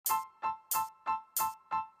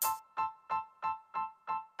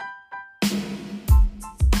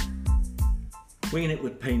Winging It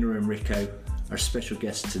with Painter and Rico. Our special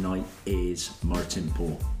guest tonight is Martin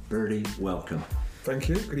Paul. Birdie, welcome. Thank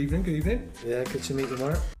you. Good evening. Good evening. Yeah, good to meet you,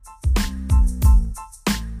 Mark.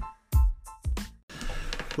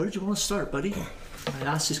 Where do you want to start, buddy? I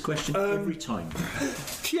ask this question every time.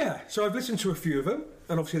 Yeah, so I've listened to a few of them,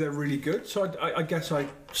 and obviously they're really good. So I guess I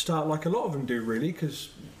start like a lot of them do, really, because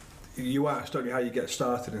you asked, don't you, how you get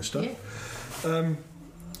started and stuff. Yeah.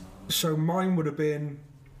 So mine would have been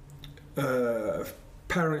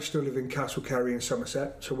parents still live in Castlecarry in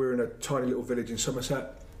Somerset, so we're in a tiny little village in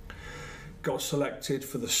Somerset. Got selected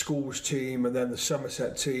for the schools team and then the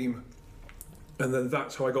Somerset team, and then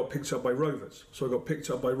that's how I got picked up by Rovers. So I got picked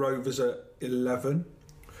up by Rovers at 11,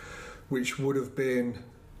 which would have been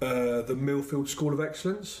the Millfield School of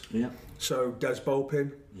Excellence. Yeah. So Des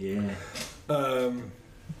Bulpin. Yeah.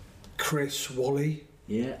 Chris Wally.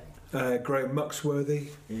 Yeah. Graham Muxworthy.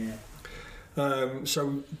 Yeah.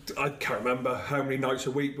 So I can't remember how many nights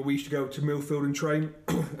a week, but we used to go to Millfield and train,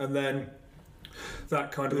 and then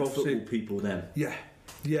that kind good of obviously football people then.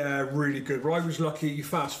 Yeah, really good. Well, I was lucky. You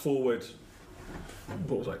fast forward,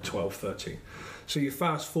 what was I, 12, 13? So you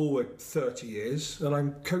fast forward 30 years, and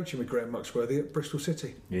I'm coaching with Graham Muxworthy at Bristol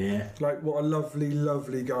City. Yeah, like what a lovely,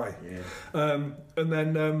 lovely guy. Yeah, and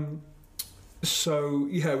then. So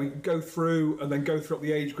yeah, we go through and then go through up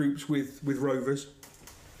the age groups with Rovers.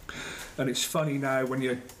 And it's funny now when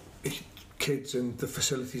you're kids and the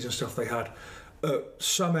facilities and stuff they had. At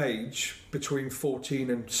some age, between 14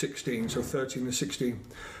 and 16, so 13 and 16,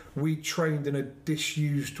 we trained in a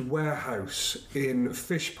disused warehouse in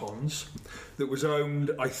Fish Ponds that was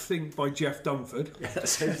owned, I think, by Jeff Dunford. Yeah, that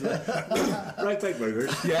sounds like right back,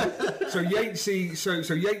 Rovers. Yeah. So Yatesy, so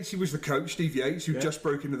Yatesy was the coach, Steve Yates, who just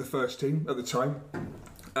broke into the first team at the time.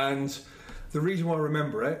 And the reason why I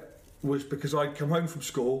remember it was because I'd come home from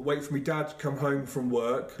school, wait for my dad to come home from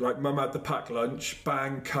work, like mum had the packed lunch,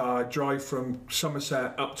 bang, car, drive from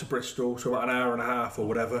Somerset up to Bristol, so about an hour and a half or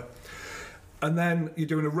whatever. And then you're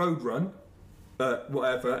doing a road run at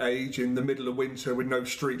whatever age in the middle of winter with no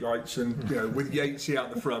street lights and, you know, with Yatesy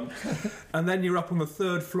out the front. And then you're up on the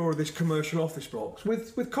third floor of this commercial office blocks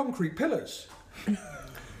with concrete pillars.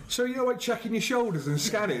 So you're like checking your shoulders and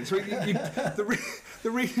scanning. So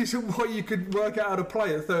the reason why you could work out how to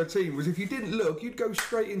play at 13 was if you didn't look, you'd go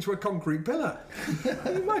straight into a concrete pillar.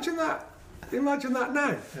 Can you imagine that? Imagine that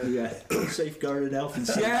now. Yeah, safeguarded health and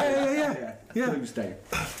safety. Yeah. Closed down.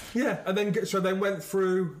 Yeah, and then went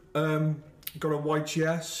through, got a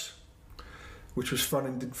YTS, which was fun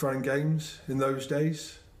and games in those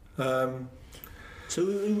days. So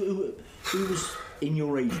who was in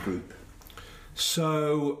your age group?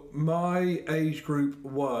 So my age group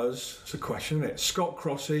was, it's a question, isn't it? Scott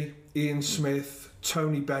Crossy, Ian Smith,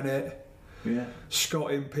 Tony Bennett,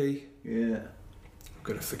 Scott Impey. Yeah. I'm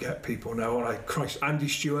going to forget people now, aren't I? Christ, Andy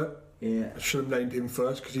Stewart. Yeah. I should have named him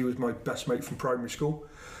first because he was my best mate from primary school.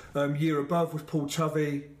 Year above was Paul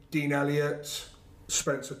Tovey, Dean Elliott,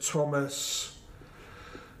 Spencer Thomas.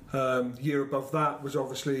 Year above that was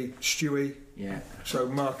obviously Stewie. Yeah. So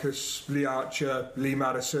Marcus, Lee Archer, Lee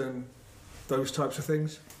Madison, those types of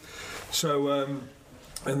things. So,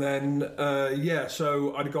 and then,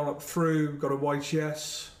 so I'd gone up through, got a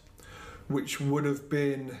YTS, which would have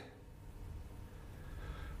been,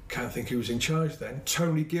 can't think who was in charge then.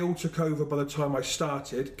 Tony Gill took over by the time I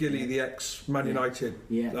started. Gilly, the ex-Man United.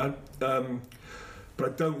 Yeah. But I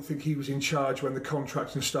don't think he was in charge when the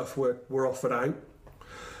contracts and stuff were offered out.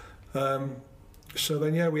 So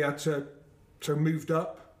then, we had to moved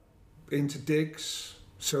up into Diggs.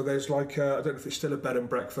 So there's like, I don't know if it's still a bed and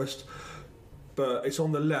breakfast, but it's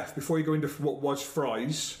on the left. Before you go into what was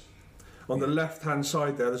Fry's, on the left-hand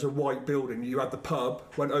side there's a white building. You had the pub,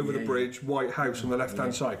 went over the bridge, white house on the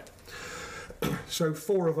left-hand side. So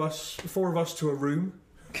four of us to a room,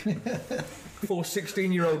 4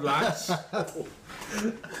 16-year-old lads.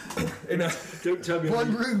 Don't tell me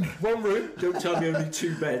one room. Don't tell me only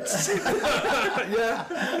 2 beds.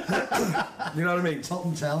 Yeah. You know what I mean? Top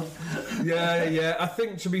and tail. Yeah. I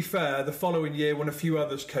think, to be fair, the following year when a few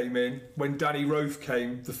others came in, when Danny Rofe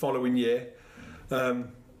came the following year,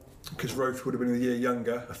 because Rofe would have been a year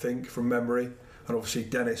younger, I think, from memory, and obviously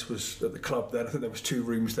Dennis was at the club then. I think there was 2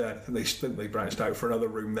 rooms there. I think they branched out for another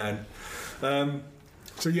room then.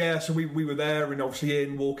 So we were there, and obviously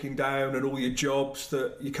walking down and all your jobs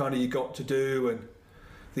that you got to do and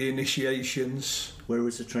the initiations. Where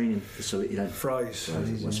was the training facility then? Fry's.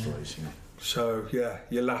 Fry's, yeah. So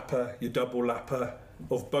your lapper, your double lapper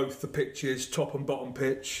of both the pitches, top and bottom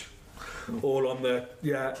pitch, all on the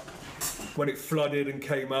when it flooded and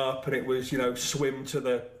came up, and it was swim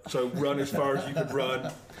to so run as far as you could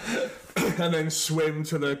run. and then swim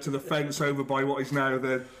to the fence over by what is now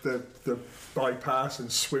the bypass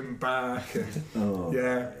and swim back. And,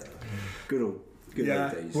 yeah. Good old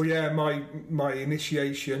days. Well, yeah, my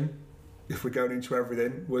initiation, if we're going into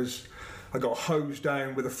everything, was I got hosed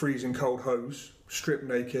down with a freezing cold hose, stripped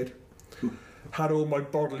naked, had all my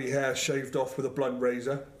bodily hair shaved off with a blunt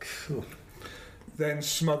razor, then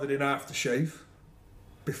smothered in aftershave,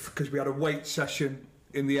 because we had a weight session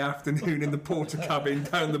in the afternoon in the porter cabin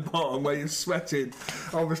down the bottom where you're sweating,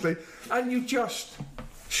 obviously, and you just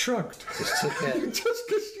shrugged. Just took it. Just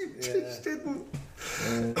because you just didn't.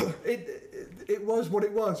 It was what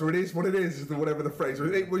it was, or it is what it is, whatever the phrase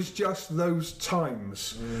was. It was just those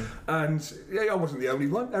times. And I wasn't the only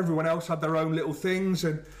one. Everyone else had their own little things,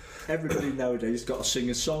 and everybody nowadays got to sing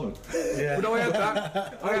a song. Yeah. But I had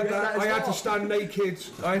that. I had to stand naked.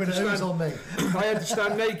 I had to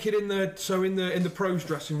stand naked in the pros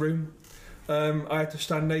dressing room. I had to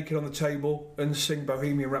stand naked on the table and sing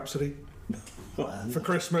Bohemian Rhapsody. For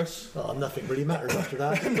Christmas. Oh, nothing really matters after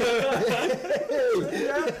that.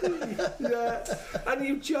 yeah. And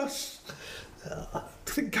you just I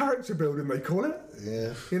think character building, they call it.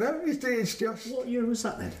 Yeah. You know, it's just. What year was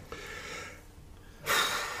that then?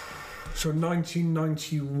 So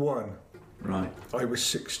 1991. Right. I was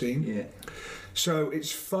 16. Yeah. So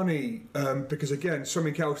it's funny because again,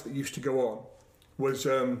 something else that used to go on was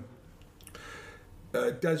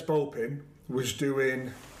Des Bulpin was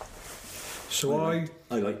doing. So I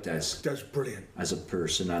like Des. Des brilliant as a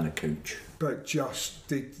person and a coach. But just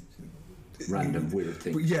did random weird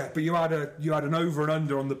things. But you had an over and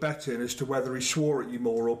under on the betting as to whether he swore at you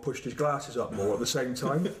more or pushed his glasses up more at the same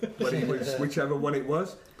time when he was whichever one it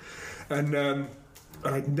was. And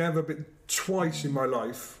I'd never been twice in my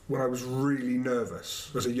life when I was really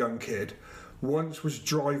nervous as a young kid. Once was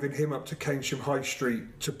driving him up to Keynsham High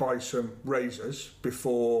Street to buy some razors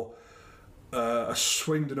before a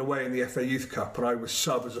Swindon away in the FA Youth Cup, and I was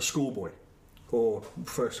sub as a schoolboy, or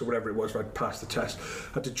first or whatever it was when I'd passed the test.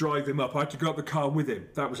 I had to drive him up. I had to go up the car with him.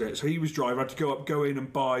 That was it. So he was driving. I had to go in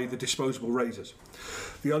and buy the disposable razors.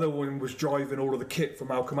 The other one was driving all of the kit from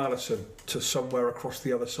Malcolm Allison to somewhere across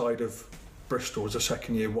the other side of Bristol as a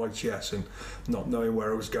second year YTS, and not knowing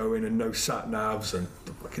where I was going and no sat navs, and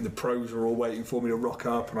the pros were all waiting for me to rock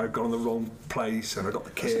up, and I'd gone the wrong place and I got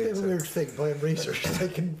the kit. That's a bit of a weird thing, buying research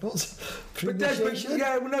taking not for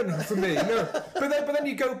me, no. But then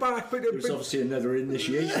you go back. But it was obviously another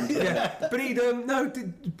initiation. Yeah, but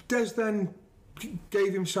Des then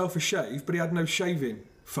gave himself a shave, but he had no shaving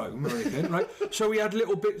foam or anything, right? So he had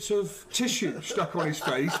little bits of tissue stuck on his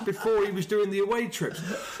face before he was doing the away trips.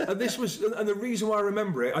 And the reason why I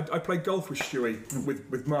remember it, I played golf with Stewie,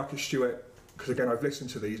 with Marcus Stewart, because again I've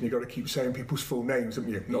listened to these and you've got to keep saying people's full names,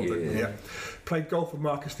 haven't you? Played golf with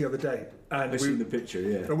Marcus the other day, and I've seen the picture,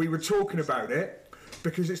 and we were talking about it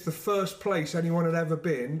because it's the first place anyone had ever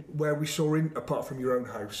been where we saw, apart from your own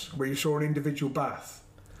house, where you saw an individual bath.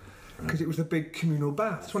 Because it was the big communal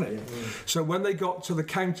baths, wasn't it? Yeah. So when they got to the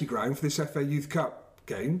county ground for this FA Youth Cup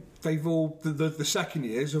game, they've all the second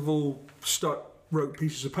years have all wrote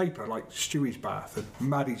pieces of paper like Stewie's bath and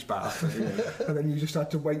Maddie's bath, and then you just had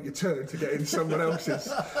to wait your turn to get in someone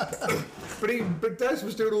else's. But Des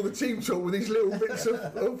was doing all the team talk with these little bits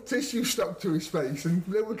of tissue stuck to his face, and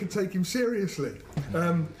no one could take him seriously.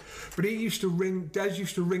 But Des used to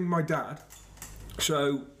ring my dad,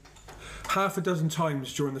 so. Half a dozen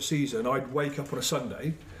times during the season, I'd wake up on a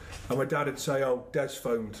Sunday and my dad would say, "Oh, Des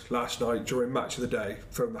phoned last night during match of the day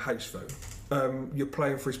from the house phone. You're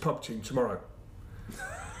playing for his pub team tomorrow."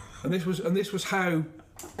 And this was how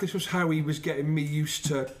he was getting me used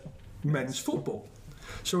to men's football.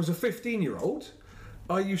 So as a 15-year-old,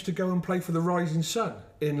 I used to go and play for the Rising Sun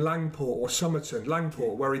in Langport or Somerton,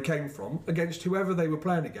 Langport, where he came from, against whoever they were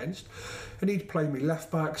playing against. And he'd play me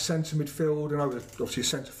left back, centre midfield, and I was obviously a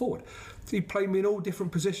centre forward. He'd play me in all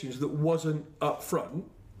different positions that wasn't up front,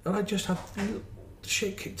 and I just had the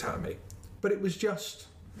shit kicked out of me. But it was just,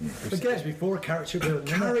 again, before character building.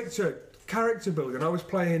 Character building. I was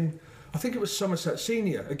playing, I think it was Somerset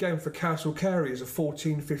Senior, again for Castle Carey as a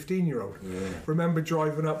 14, 15-year-old. Yeah. Remember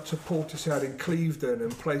driving up to Portishead in Clevedon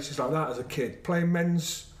and places like that as a kid, playing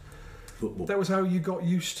men's football. That was how you got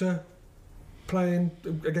used to playing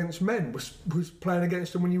against men, was playing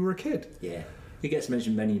against them when you were a kid. Yeah. It gets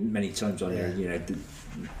mentioned many times on here,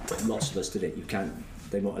 lots of us did it.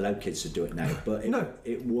 They won't allow kids to do it now, but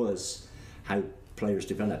it was how players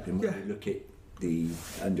developed. And when you look at the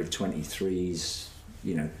under 23s,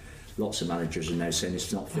 lots of managers are now saying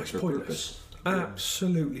it's not fit for purpose.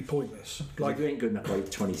 Absolutely pointless. Like, if you ain't good enough by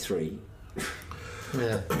 23.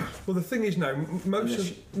 Yeah. Well, the thing is now,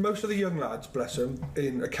 most of the young lads, bless them,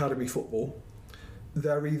 in academy football,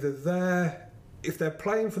 they're either there, if they're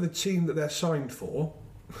playing for the team that they're signed for,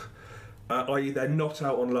 i.e. they're not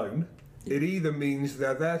out on loan, it either means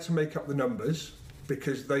they're there to make up the numbers,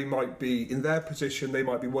 because they might be, in their position, they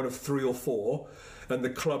might be one of 3 or 4, and the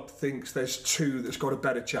club thinks there's 2 that's got a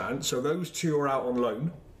better chance, so those 2 are out on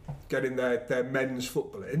loan, getting their men's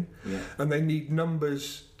football in, and they need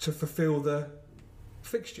numbers to fulfil the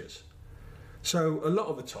fixtures. So a lot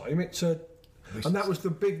of the time it's a, and that was the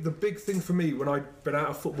big thing for me when I'd been out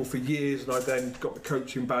of football for years, and I then got the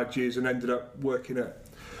coaching badges and ended up working at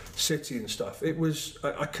City and stuff. It was,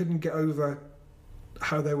 I couldn't get over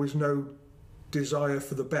how there was no desire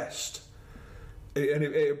for the best, and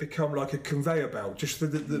it had become like a conveyor belt. Just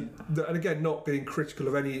the and again, not being critical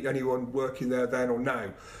of anyone working there then or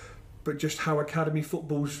now, but just how academy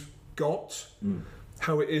football's got,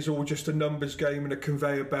 how it is all just a numbers game and a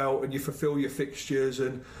conveyor belt, and you fulfil your fixtures,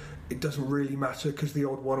 and it doesn't really matter because the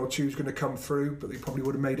odd 1 or 2 is going to come through, but they probably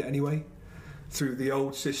would have made it anyway through the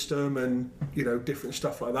old system and different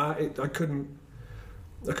stuff like that. I couldn't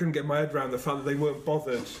get my head around the fact that they weren't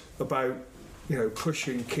bothered about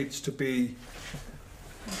pushing kids to be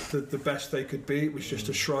the best they could be. It was just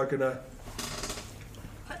a shrug and a.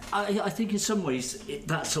 I think in some ways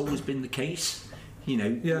that's always been the case.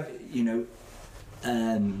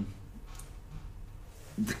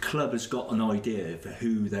 The club has got an idea of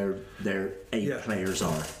who their A players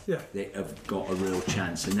are. Yeah. They have got a real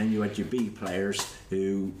chance, and then you had your B players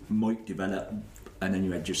who might develop, and then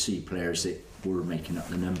you had your C players that were making up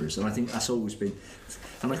the numbers. And I think that's always been.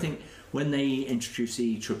 And I think when they introduced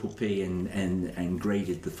the Triple P and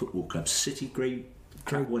graded the football clubs, City grade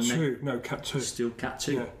Cat 1 2, no, Cat 2, still Cat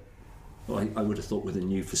 2. Yeah. Well, I would have thought with the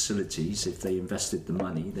new facilities, if they invested the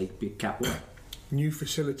money, they'd be Cat 1. New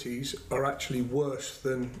facilities are actually worse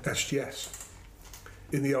than SGS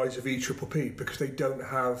in the eyes of EPPP because they don't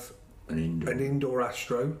have an indoor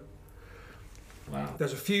Astro. Wow.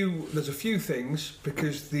 There's a few things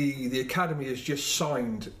because the academy has just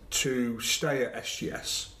signed to stay at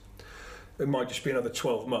SGS. It might just be another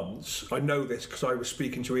 12 months. I know this because I was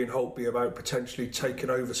speaking to Ian Holtby about potentially taking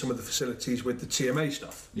over some of the facilities with the TMA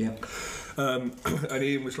stuff. Yeah. And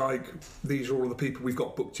Ian was like, "These are all the people we've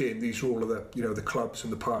got booked in. These are all of the the clubs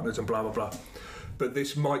and the partners and blah blah blah." But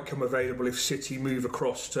this might come available if City move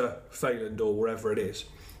across to Fayland or wherever it is.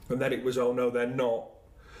 And then it was, oh no, they're not.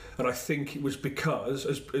 And I think it was because,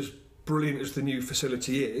 as brilliant as the new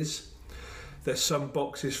facility is, there's some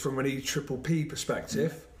boxes from an EPPP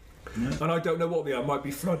perspective. Yeah. And I don't know what they are. Might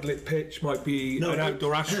be floodlit pitch, might be an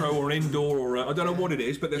outdoor Astro or an indoor, or I don't know what it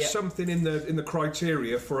is. But there's something in the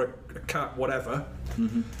criteria for a cat whatever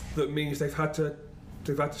that means they've had to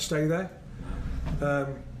stay there.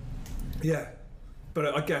 Yeah,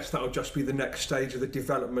 but I guess that'll just be the next stage of the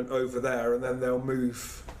development over there, and then they'll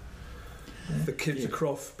move the kids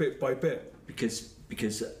across bit by bit. Because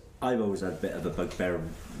I've always had a bit of a bugbear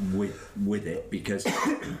with it because.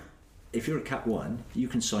 If you're a Cat 1, you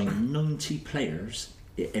can sign 90 players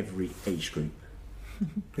in every age group.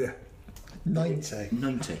 Yeah. 90?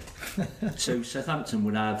 90. So Southampton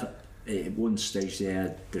would have, at one stage, they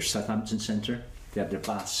had their Southampton Centre, they had their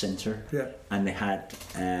Bath Centre, and they had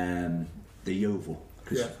the Yeovil,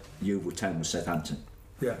 because Yeovil Town was Southampton.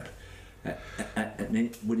 Yeah.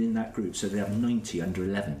 And within that group, so they have 90 under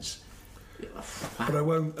 11s. Wow. But I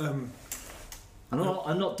won't...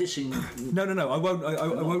 I'm not dissing. No. I won't. I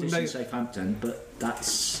won't dissing Southampton, but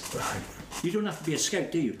that's. You don't have to be a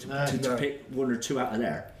scout, do you, to pick 1 or 2 out of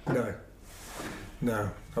there?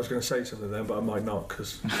 No. I was going to say something then, but I might not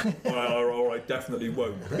because, or I definitely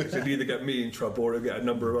won't. Because it'd either get me in trouble or it'll get a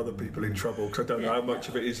number of other people in trouble because I don't know how much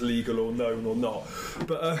of it is legal or known or not.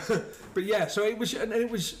 But yeah. So it was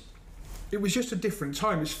just a different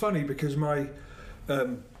time. It's funny because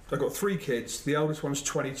I've got 3 kids. The eldest one's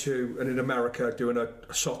 22 and in America doing a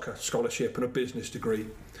soccer scholarship and a business degree.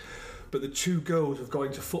 But the 2 girls have got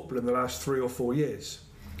into football in the last 3 or 4 years.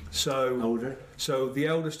 So older. So the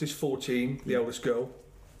eldest is 14, the eldest girl.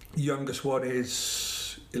 The youngest one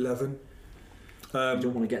is 11. You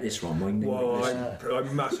don't want to get this wrong, well,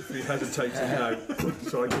 I'm massively hesitating now,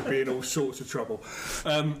 so I could be in all sorts of trouble.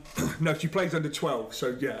 No, she plays under 12,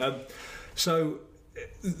 so yeah. So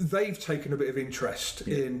they've taken a bit of interest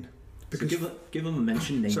in. Because so give them a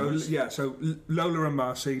mention. So Lola and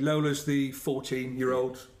Marcy. Lola's the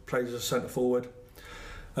 14-year-old, plays as a centre forward.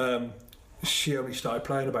 She only started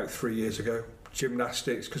playing about 3 years ago.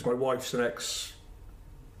 Gymnastics, because my wife's an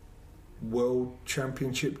world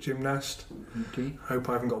championship gymnast. Okay. Hope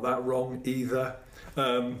I haven't got that wrong either.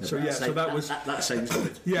 So that sounds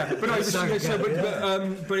good. yeah, but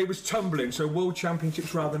but it was tumbling, so world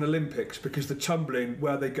championships rather than Olympics, because the tumbling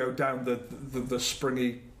where they go down the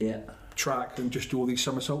springy track and just do all these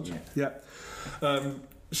somersaults.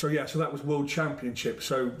 So that was world championship.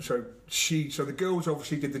 So the girls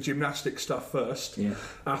obviously did the gymnastic stuff first,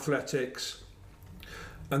 athletics,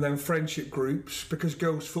 and then friendship groups, because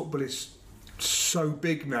girls football is so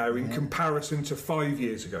big now in comparison to 5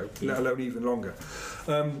 years ago, let alone even longer.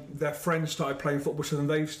 Their friends started playing football, so then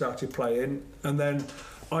they've started playing, and then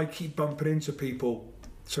I keep bumping into people.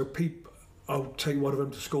 So I'll take one of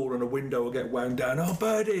them to school and a window will get wound down. Oh,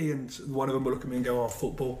 Birdie! And one of them will look at me and go, "Oh,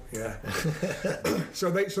 football, yeah."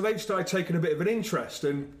 So they've started taking a bit of an interest.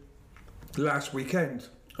 And last weekend,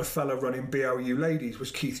 a fella running BLU Ladies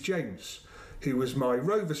was Keith James, who was my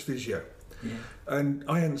Rovers physio. Yeah. And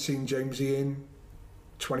I hadn't seen Jamesy in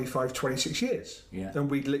 25, 26 years. Yeah. And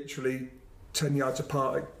we'd literally 10 yards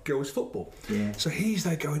apart at girls' football. Yeah. So he's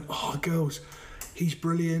there going, "Oh, girls, he's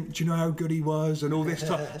brilliant. Do you know how good he was?" And all this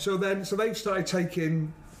stuff. So they've started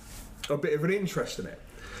taking a bit of an interest in it.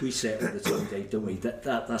 We say it all the time, Dave, don't we?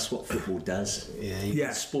 That's what football does.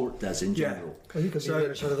 Sport does in general. Well, you could be the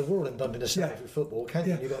other side of the world and bumping yourself with football, can't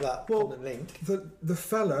you? You've got that common link. The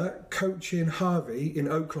fella coaching Harvey in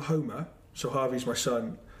Oklahoma, so Harvey's my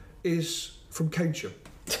son, is from Keynsham.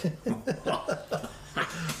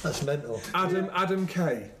 That's mental. Adam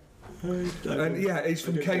Kay. And he's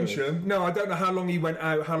from Keynsham. No, I don't know how long he went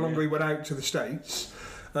out, he went out to the States.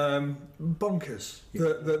 Bonkers.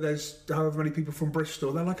 That there's however many people from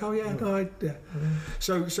Bristol, they're like, "Oh yeah, no, yeah."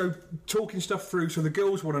 So talking stuff through, so the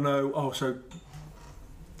girls want to know, so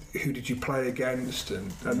who did you play against?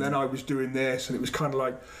 And then I was doing this, and it was kind of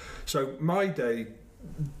like, so my day,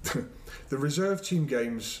 the reserve team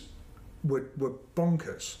games were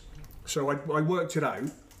bonkers. So I worked it out.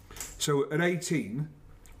 So at 18,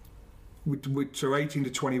 so 18 to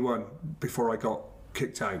 21, before I got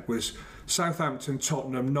kicked out, was Southampton,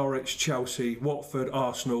 Tottenham, Norwich, Chelsea, Watford,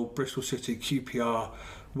 Arsenal, Bristol City, QPR,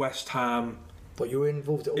 West Ham. But you were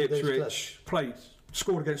involved at all Ipswich, those clubs? Played,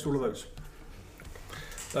 scored against all of those.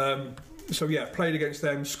 Played against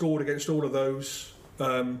them, scored against all of those.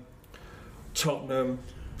 Tottenham,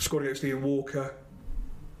 scored against Ian Walker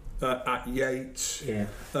at Yates. Yeah.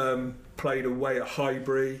 Played away at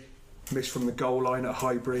Highbury, missed from the goal line at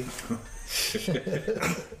Highbury.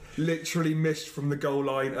 Literally missed from the goal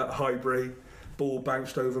line at Highbury. Ball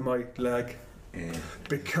bounced over my leg. Yeah.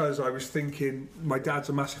 Because I was thinking, my dad's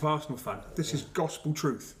a massive Arsenal fan. This is gospel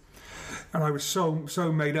truth. And I was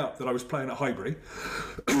so made up that I was playing at Highbury.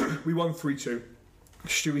 We won 3-2.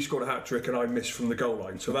 Stewie scored a hat-trick and I missed from the goal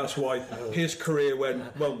line. So that's why his career went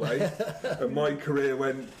one way and my career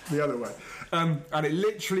went the other way. And it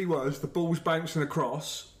literally was, the ball's bouncing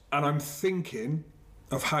across, and I'm thinking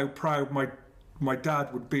of how proud my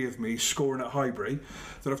dad would be of me scoring at Highbury,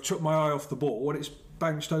 that I've took my eye off the ball and it's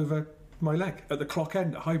bounced over my leg at the clock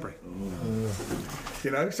end at Highbury.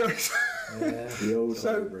 You know, so... the old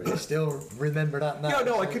Highbury. I still remember that now. Yeah,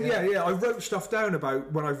 no, I can. Yeah. I wrote stuff down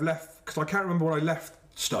about when I've left, because I can't remember when I left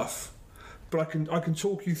stuff, but I can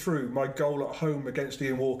talk you through my goal at home against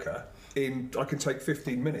Ian Walker. I can take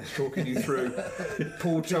 15 minutes talking you through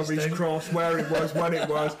Paul Tubby's cross, where it was, when it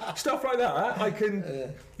was, stuff like that. I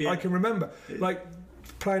can remember, like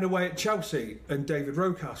playing away at Chelsea, and David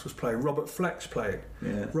Rocas was playing, Robert Flex playing,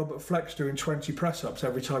 Robert Flex doing 20 press-ups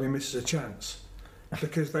every time he misses a chance,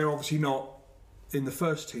 because they're obviously not in the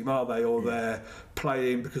first team, are they? Or they're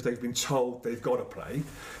playing because they've been told they've got to play,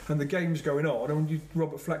 and the game's going on, and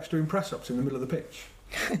Robert Flex doing press-ups in the middle of the pitch.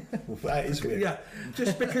 That is weird. Yeah,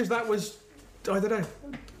 just because that was, I don't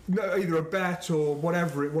know, either a bet or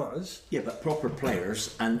whatever it was. Yeah, but proper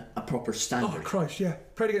players and a proper standard. Oh Christ, yeah.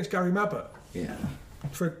 Played against Gary Mabbott. Yeah.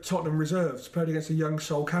 For Tottenham reserves. Played against a young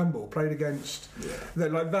Sol Campbell. Played against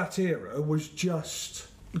that era was just,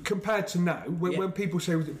 compared to now, when people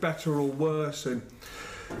say was it better or worse, and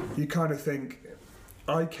you kind of think,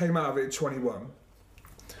 I came out of it at 21,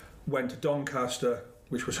 went to Doncaster,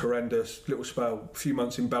 which was horrendous, little spell, a few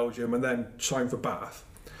months in Belgium, and then signed for Bath.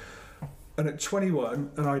 And at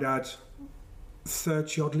 21, and I'd had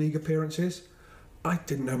 30-odd league appearances, I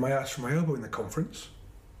didn't know my ass from my elbow in the conference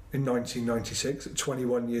in 1996 at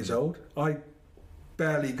 21 years old. I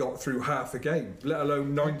barely got through half a game, let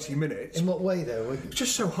alone 90 minutes. In what way, though? It was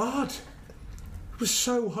just so hard. It was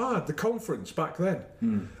so hard, the conference back then.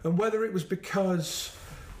 And whether it was because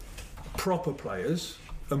proper players,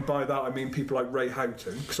 and by that I mean people like Ray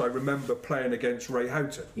Houghton, because I remember playing against Ray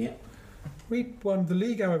Houghton. Yeah. We won the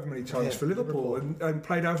league however many times for Liverpool. And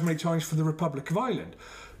played however many times for the Republic of Ireland.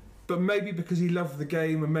 But maybe because he loved the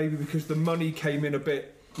game, and maybe because the money came in a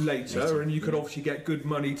bit later and you could obviously get good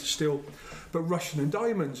money to still. But Russian and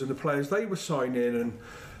Diamonds and the players they were signing,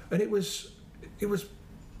 and it was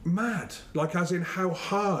mad. Like, as in how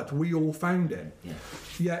hard we all found it. Yeah.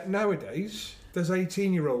 Yet nowadays there's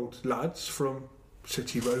 18-year-old lads from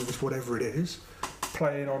City Rovers, whatever it is,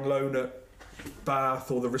 playing on loan at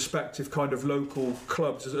Bath or the respective kind of local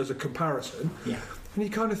clubs as a comparison. Yeah. And you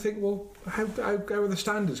kind of think, well, how are the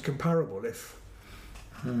standards comparable if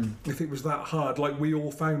it was that hard, like we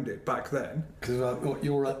all found it back then? Because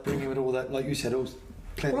your upbringing and all that, like you said,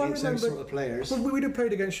 playing against those sort of players. Well, we'd have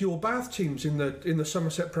played against your Bath teams in the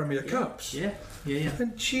Somerset Premier Cups. Yeah.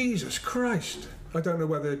 And Jesus Christ, I don't know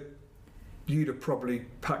whether you'd have probably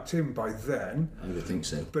packed in by then. I would think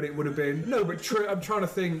so. But it would have been I'm trying to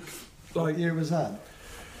think. Like, what year was that?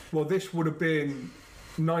 Well, this would have been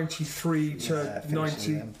 93 to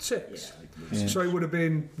 96. Yeah. So it would have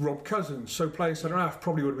been Rob Cousins. So playing centre half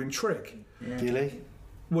probably would have been Trigg. Yeah. Gilly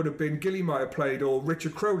would have been. Gilly might have played, or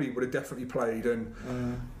Richard Crowley would have definitely played. And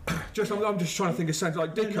I'm just trying to think of sense.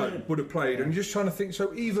 Like Dicko would have played, and just trying to think.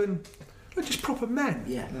 So even just proper men.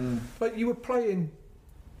 Yeah. Like you were playing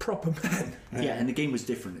proper men. Yeah, and the game was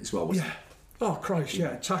different as well, wasn't it? Oh Christ,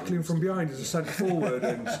 yeah. Tackling from behind as a centre forward,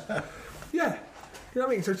 and yeah. You know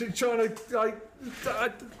what I mean? So trying to,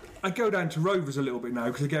 I go down to Rovers a little bit now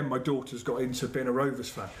because again my daughter's got into being a Rovers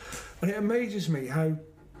fan, and it amazes me how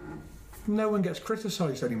no one gets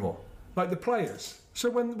criticised anymore, like the players.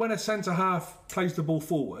 So when a centre half plays the ball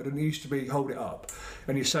forward, and it used to be hold it up,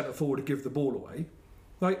 and your centre forward to give the ball away,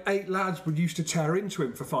 like 8 lads would used to tear into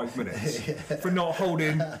him for 5 minutes for not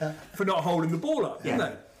holding the ball up, didn't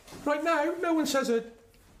they? Right now, no one says a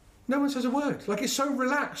word. Like, it's so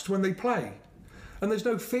relaxed when they play. And there's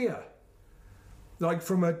no fear, like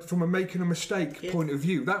from a making a mistake point of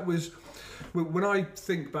view. That was when I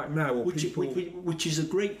think back now. Which is a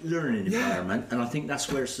great learning environment, and I think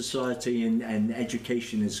that's where society and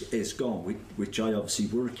education is gone, which I obviously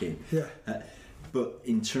work in. Yeah. But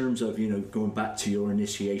in terms of going back to your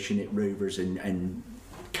initiation at Rovers and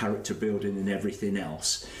character building and everything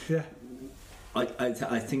else. Yeah.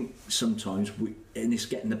 I think sometimes and it's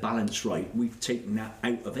getting the balance right. We've taken that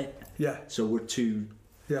out of it. Yeah. So we're too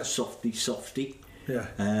softy. Yeah.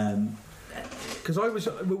 Because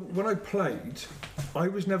when I played, I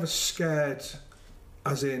was never scared,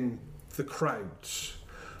 as in the crowds.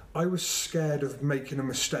 I was scared of making a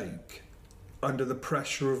mistake under the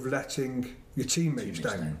pressure of letting your teammates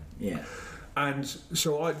down. Yeah. And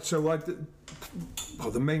so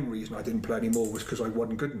the main reason I didn't play anymore was because I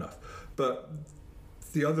wasn't good enough. But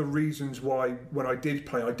the other reasons why, when I did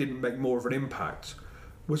play, I didn't make more of an impact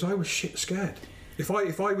was I was shit scared. If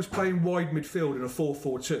I was playing wide midfield in a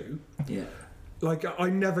 4-4-2, like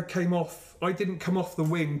I didn't come off the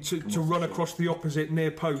wing to run across the opposite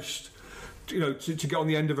near post, to get on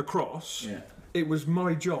the end of a cross. Yeah. It was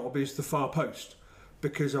my job is the far post,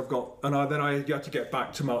 because you had to get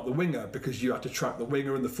back to mark the winger, because you had to track the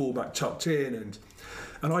winger and the fullback tucked in,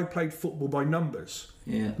 and I played football by numbers,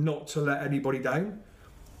 not to let anybody down,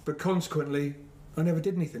 but consequently I never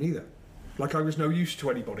did anything either. Like, I was no use to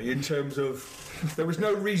anybody in terms of there was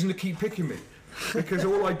no reason to keep picking me, because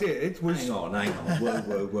all I did was... Hang on.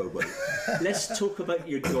 Whoa. Let's talk about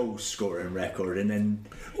your goal scoring record, and then...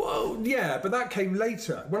 Well, yeah, but that came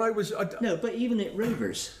later. When I was... No, but even at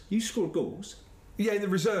Rovers, you scored goals. Yeah, in the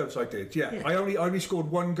reserves I did, yeah. I only scored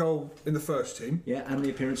 1 goal in the first team. Yeah, how many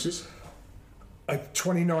appearances?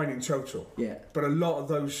 29 in total. Yeah. But a lot of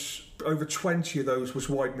those, over 20 of those was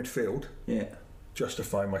wide midfield. Yeah.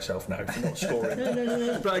 Justifying myself now for not scoring.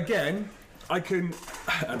 No. But again, I can...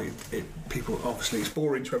 And people, obviously, it's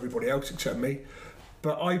boring to everybody else except me.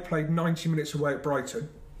 But I played 90 minutes away at Brighton.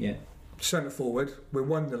 Yeah. Centre forward, we're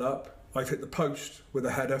 1-0 up. I've hit the post with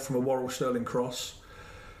a header from a Worrell Sterling cross.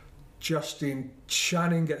 Justin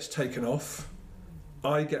Channing gets taken off.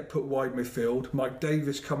 I get put wide midfield. Mike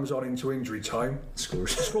Davis comes on into injury time.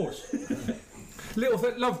 Scores. Love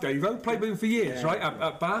Davo. Played with him for years, right?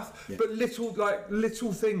 At Bath. Yeah. But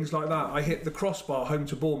little things like that. I hit the crossbar home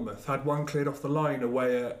to Bournemouth. Had 1 cleared off the line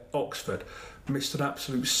away at Oxford. Missed an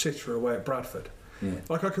absolute sitter away at Bradford. Yeah.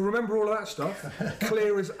 Like, I can remember all of that stuff,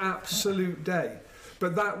 clear as absolute day.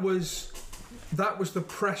 But that was the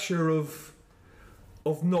pressure of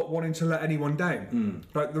not wanting to let anyone down.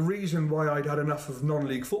 Like, the reason why I'd had enough of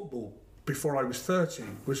non-league football before I was 30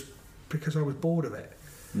 was because I was bored of it.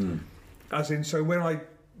 As in, so when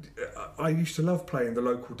I used to love playing the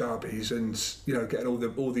local derbies and getting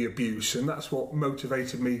all the abuse, and that's what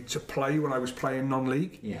motivated me to play when I was playing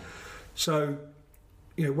non-league. Yeah. So,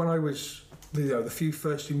 you know, when I was the few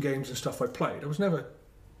first team games and stuff I played, I was never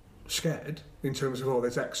scared in terms of, oh,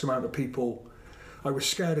 there's X amount of people. I was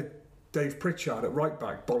scared of Dave Pritchard at right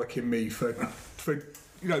back bollocking me for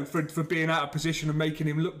being out of position and making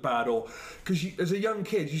him look bad, or because as a young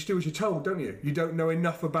kid you just do as you're told, don't you? You don't know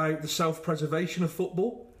enough about the self-preservation of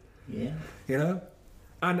football. Yeah. You know,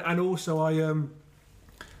 and also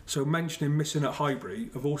so mentioning missing at Highbury,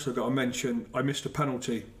 I've also got to mention I missed a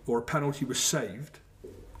penalty, or a penalty was saved,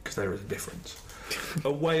 because there is a difference,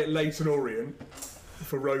 away at Leyton Orient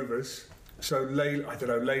for Rovers. So I don't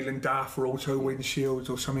know, Leyland Daff or Auto Windshields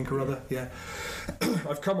or something or other. Yeah.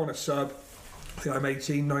 I've come on a sub. I think I'm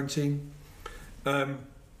 18, 19.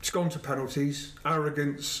 It's gone to penalties.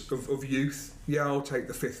 Arrogance of youth. Yeah, I'll take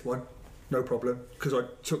the fifth one. No problem. Because I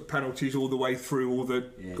took penalties all the way through all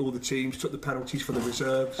the teams. Took the penalties for the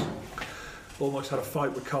reserves. Almost had a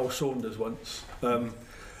fight with Carl Saunders once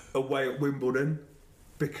away at Wimbledon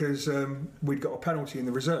because we'd got a penalty in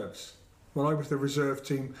the reserves. When I was the reserve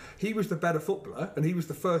team, he was the better footballer and he was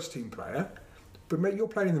the first team player. But mate, you're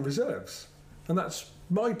playing in the reserves, and that's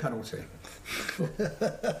my penalty.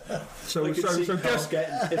 So you can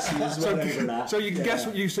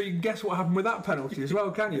guess what happened with that penalty as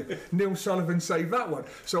well, can you? Neil Sullivan saved that one.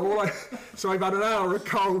 So I've had an hour of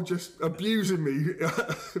Carl just abusing me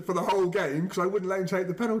for the whole game because I wouldn't let him take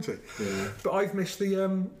the penalty. Yeah. But I've missed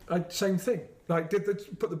the same thing. Like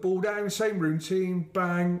put the ball down, same routine,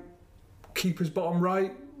 bang. Keeper's bottom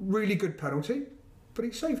right, really good penalty, but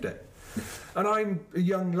he saved it. And I'm a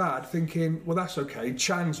young lad thinking, well, that's okay.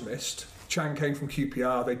 Chan's missed. Chan came from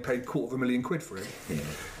QPR. They'd paid £250,000 for him. Yeah.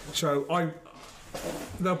 So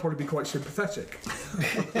they'll probably be quite sympathetic.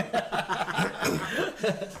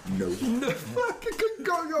 No.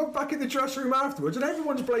 Go back in the dressing room afterwards, and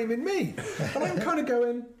everyone's blaming me. And I'm kind of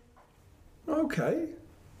going, okay,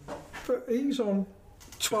 but he's on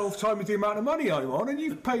 12 times the amount of money I'm on, and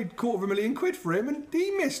you've paid £250,000 for him, and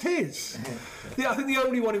he missed his. I think the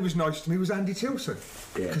only one who was nice to me was Andy Tilson,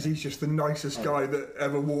 because he's just the nicest guy that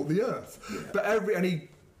ever walked the earth. Yeah. But he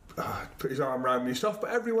put his arm around me and stuff.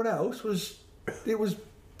 But everyone else was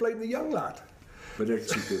blame the young lad. But they're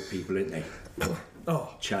two good people, aren't they?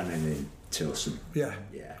 Chan and Tilson. Yeah.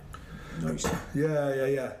 Yeah. Nice.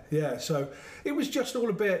 Yeah. So it was just all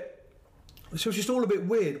a bit. So it's just all a bit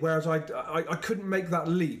weird, whereas I couldn't make that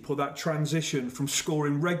leap or that transition from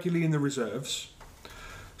scoring regularly in the reserves.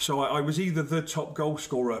 So I was either the top goal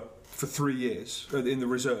scorer for 3 years in the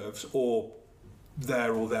reserves or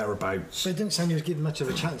there or thereabouts. But it didn't sound you was given much of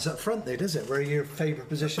a chance up front though, does it? Where your favourite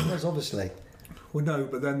position was, obviously. Well, no,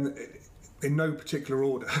 but then in no particular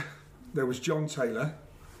order, there was John Taylor,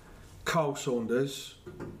 Carl Saunders,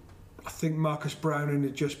 I think Marcus Browning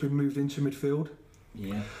had just been moved into midfield.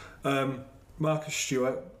 Yeah. Marcus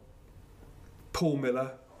Stewart, Paul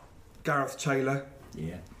Miller, Gareth Taylor.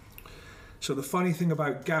 Yeah. So the funny thing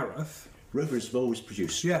about Gareth, Rovers have always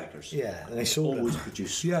produced strikers. Yeah, and they saw always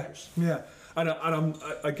produced strikers. Yeah. And I'm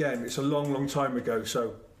again, it's a long time ago,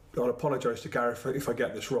 so I'll apologise to Gareth if I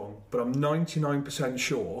get this wrong, but I'm 99%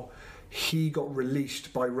 sure he got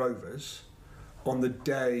released by Rovers on the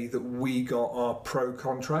day that we got our pro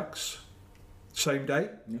contracts. Same day.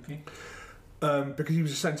 Okay. Because he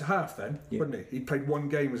was a centre half then, wasn't he? He played one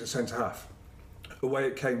game as a centre half. Away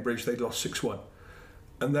at Cambridge, they'd lost 6-1.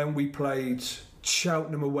 And then we played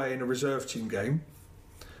Cheltenham away in a reserve team game.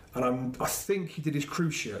 And I think he did his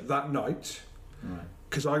cruciate that night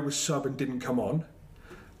because I was sub and didn't come on.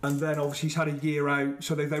 And then obviously he's had a year out,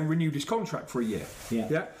 so they then renewed his contract for a year.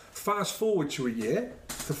 Yeah. Fast forward to a year,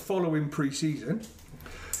 the following pre-season.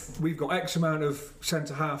 We've got X amount of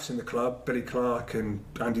centre-halves in the club, Billy Clark and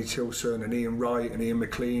Andy Tilson and Ian Wright and Ian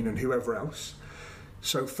McLean and whoever else.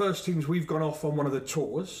 So first teams, we've gone off on one of the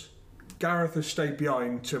tours. Gareth has stayed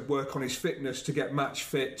behind to work on his fitness to get match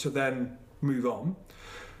fit to then move on.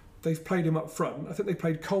 They've played him up front. I think they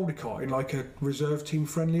played Caldecott in like a reserve team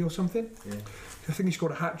friendly or something. Yeah. I think he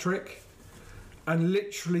scored a hat-trick. And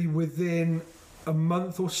literally within a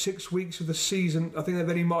month or 6 weeks of the season, I think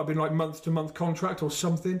then he might have been like month-to-month contract or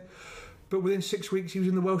something, but within 6 weeks he was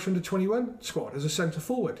in the Welsh under-21 squad as a centre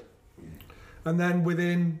forward. And then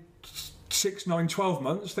within 6, 9, 12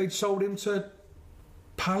 months they'd sold him to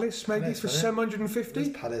Palace maybe for 750.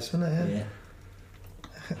 Palace, wasn't it? Yeah.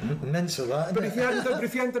 Mental that. But if he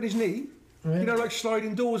hadn't done his knee, you know, like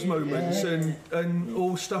sliding doors moments and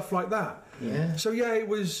all stuff like that. Yeah. So it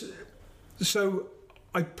was. So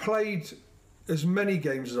I played as many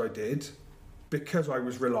games as I did because I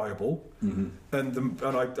was reliable, and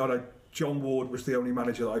John Ward was the only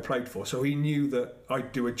manager that I played for, so he knew that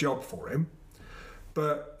I'd do a job for him.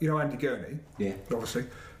 But you know, Andy Gurney, obviously,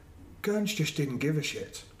 Gurns just didn't give a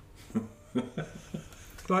shit.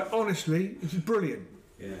 Like, honestly, it's brilliant.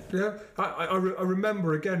 Yeah. I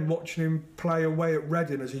remember again watching him play away at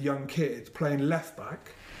Reading as a young kid, playing left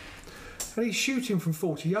back, and he's shooting from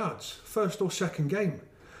 40 yards, first or second game,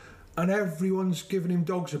 and everyone's giving him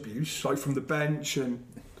dog's abuse, like from the bench, and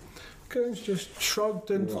Gurns just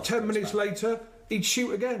shrugged, and 10 minutes later he'd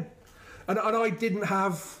shoot again. And I didn't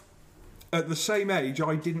have, at the same age,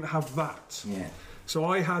 I didn't have that. Yeah. So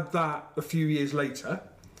I had that a few years later,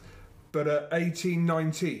 but at 18,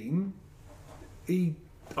 19,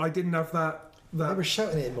 I didn't have that. They were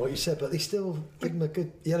shouting at him what you said, but they still give him a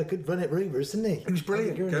good. He had a good run at Rovers, didn't he? He was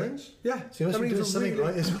brilliant, Gurns. Yeah. So he must be doing something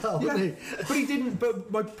right as well, yeah. wasn't he? But he didn't.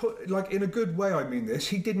 But like in a good way, I mean this.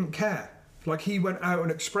 He didn't care. Like, he went out and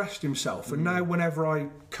expressed himself. And now, whenever I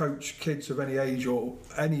coach kids of any age or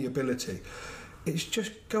any ability, it's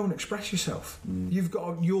just go and express yourself. You've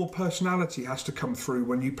got your personality has to come through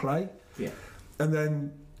when you play. Yeah. And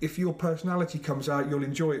then if your personality comes out, you'll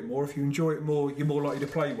enjoy it more. If you enjoy it more, you're more likely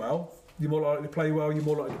to play well. You're more likely to play well. You're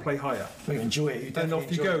more likely to play higher. When you enjoy it, and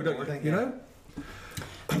off you go, don't you? You know.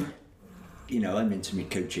 You know, I'm into me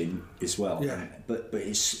coaching as well. Yeah. But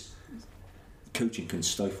it's coaching can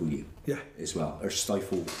stifle you. Yeah. As well, or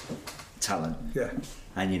stifle talent. Yeah.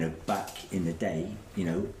 And you know, back in the day, you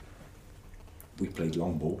know, we played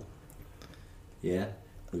long ball. Yeah.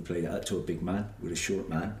 We played it up to a big man with a short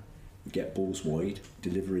man. We get balls wide,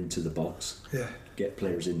 deliver into the box. Yeah. Get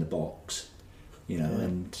players in the box. You know,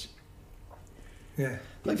 and. Yeah.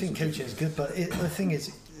 I think coaching is good, but the thing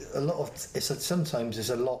is, sometimes there's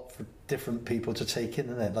a lot for different people to take in,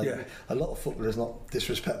 isn't it? Like, a lot of footballers, not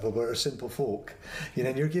disrespectful, but are simple folk. You know,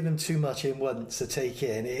 and you're given too much in once to take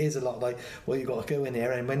in. It is a lot like, well, you've got to go in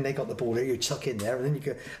there, and when they got the ball there, you chuck in there, and then you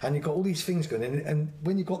go, and you've got all these things going in, and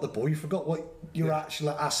when you got the ball, you forgot what your actual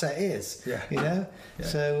asset is. Yeah. You know? Yeah.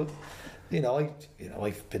 So,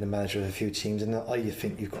 I've been a manager of a few teams, and I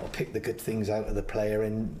think you've got to pick the good things out of the player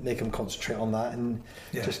and make them concentrate on that, and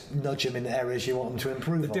just nudge them in areas you want them to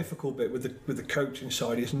improve. The difficult bit with the coaching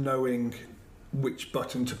side is knowing which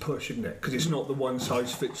button to push, isn't it? Because it's not the one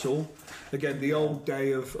size fits all. Again, the old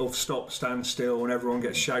day of stop, stand still, and everyone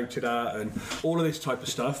gets shouted at, and all of this type of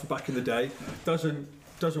stuff back in the day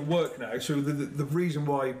doesn't work now. So the reason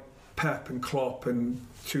why Pep and Klopp and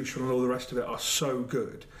Tuchel and all the rest of it are so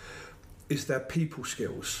good is their people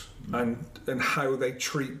skills and how they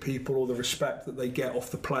treat people, or the respect that they get off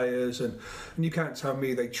the players, and you can't tell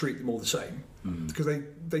me they treat them all the same, because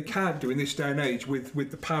they can't do in this day and age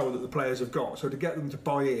with the power that the players have got. So to get them to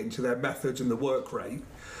buy into their methods and the work rate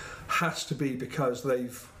has to be because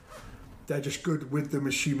they're just good with them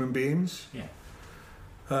as human beings. Yeah.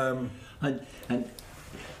 And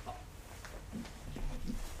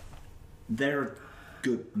they're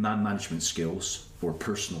good man management skills or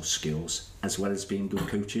personal skills, as well as being good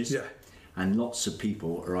coaches. Yeah. And lots of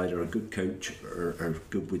people are either a good coach or are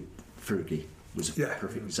good with. Fergie was a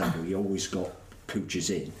perfect example. He always got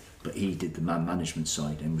coaches in, but he did the man management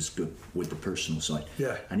side and was good with the personal side.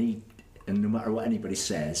 Yeah. And no matter what anybody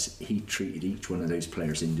says, he treated each one of those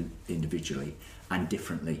players individually and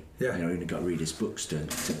differently. Yeah. You know, you got to read his books to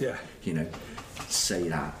you know, say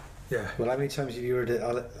that. Yeah. Well, how many times have you heard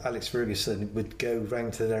that Alex Ferguson would go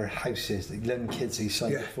round to their houses, the young kids he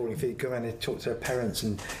signed before, if he'd go around and talk to their parents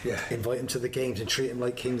and invite them to the games and treat them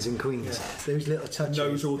like kings and queens. Those little touches.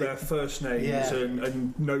 Knows all their first names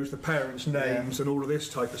and knows the parents' names and all of this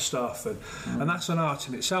type of stuff, and that's an art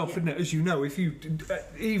in itself, isn't it? As you know, if you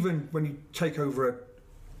even when you take over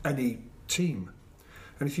any team,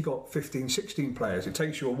 and if you've got 15, 16 players, it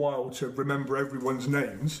takes you a while to remember everyone's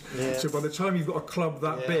names. Yeah. So by the time you've got a club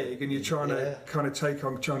that big and you're trying to kind of take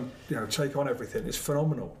on everything, it's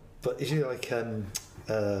phenomenal. But is you like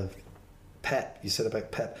Pep? You said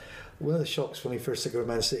about Pep. One of the shocks when he first took over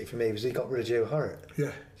Man City for me was he got rid of Joe Hart.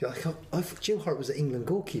 Yeah. You're like, I thought Joe Hart was an England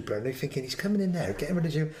goalkeeper, and you're thinking he's coming in there, getting rid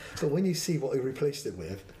of Joe. But when you see what he replaced him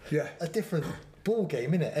with, a different ball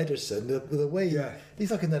game, innit? Ederson, the way he's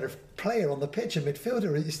like another player on the pitch, a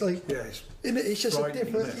midfielder. It's like it's just a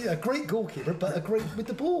different, a great goalkeeper, but a great with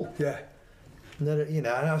the ball. Yeah. Another,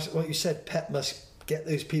 and what you said, Pep must get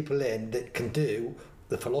those people in that can do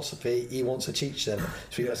the philosophy he wants to teach them.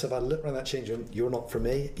 So you must have a look around that change room. You're not for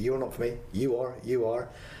me. You're not for me. You are. You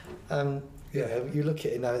look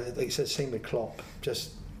at it now. Like you said, same with Klopp,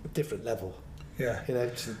 just a different level. Yeah.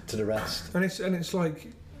 To the rest. And it's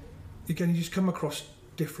like, again, you just come across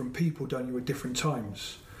different people, don't you, at different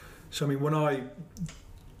times. So I mean,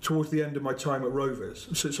 towards the end of my time at Rovers,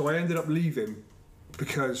 so I ended up leaving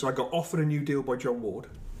because I got offered a new deal by John Ward.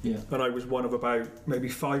 Yeah. And I was one of about maybe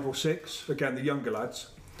 5 or 6, again, the younger lads.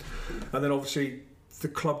 And then obviously the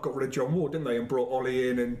club got rid of John Ward, didn't they, and brought Ollie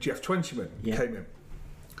in and Jeff Twentyman came in.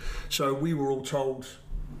 So we were all told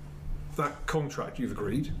that contract you've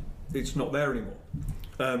agreed, it's not there anymore.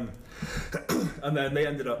 And then they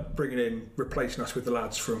ended up replacing us with the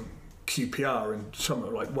lads from QPR, and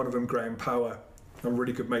some like one of them, Graham Power, I'm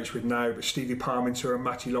really good mates with now, but Stevie Parminter and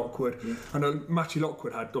Matty Lockwood. I know Matty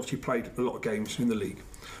Lockwood had obviously played a lot of games in the league,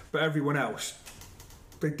 but everyone else,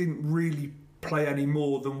 they didn't really play any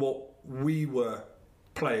more than what we were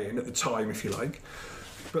playing at the time, if you like.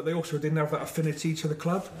 But they also didn't have that affinity to the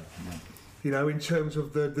club. You know, in terms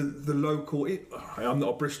of the local... I'm not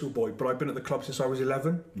a Bristol boy, but I've been at the club since I was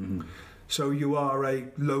 11. Mm-hmm. So you are a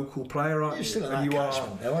local player, aren't you? You're still in that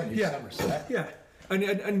catchment though, aren't you? Yeah.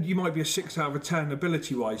 And you might be a 6 out of 10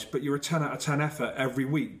 ability-wise, but you're a 10 out of 10 effort every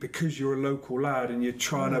week because you're a local lad and you're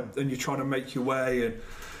trying to make your way.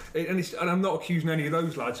 And I'm not accusing any of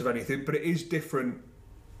those lads of anything, but it is different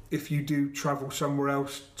if you do travel somewhere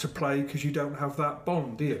else to play because you don't have that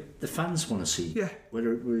bond, do you? The fans want to see,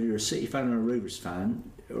 whether you're a City fan or a Rovers fan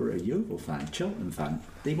or a Yeovil fan, Cheltenham fan,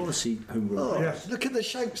 they want to see home ground. Look at the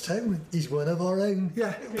shouts, Tom. He's one of our own.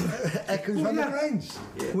 Yeah. Echoes from the grounds.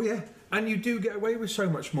 Yeah. Well, yeah. And you do get away with so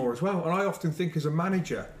much more as well. And I often think as a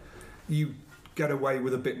manager, you get away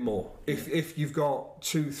with a bit more. If you've got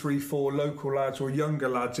 2, 3, 4 local lads or younger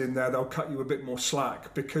lads in there, they'll cut you a bit more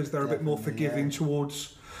slack because they're a bit more forgiving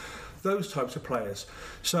towards those types of players.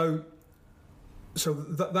 So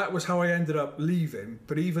that was how I ended up leaving.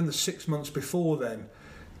 But even the 6 months before then,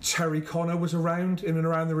 Terry Connor was around in and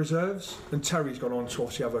around the reserves, and Terry's gone on to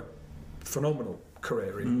obviously have a phenomenal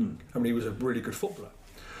career. I mean, he was a really good footballer.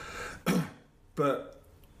 But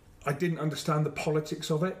I didn't understand the politics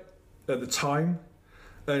of it at the time,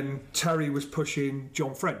 and Terry was pushing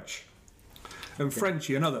John French. And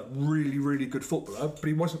Frenchy, another really, really good footballer, but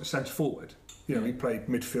he wasn't a centre forward. You know, he played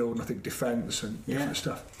midfield and I think defence and different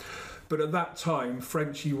stuff. But at that time,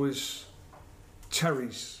 Frenchy was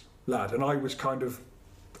Terry's lad, and I was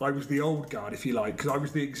the old guard, if you like, because I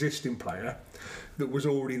was the existing player that was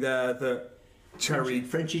already there. That Terry,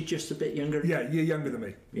 Frenchy's just a bit younger. Yeah, you're younger than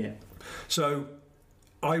me. Yeah. So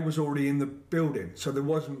I was already in the building, so there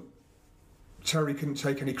wasn't. Terry couldn't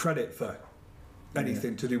take any credit for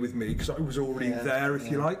anything to do with me because I was already there, if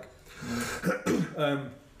you like.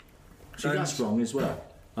 So that's wrong as well.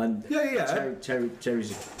 And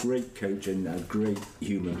Terry's a great coach and a great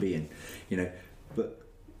human being, you know, but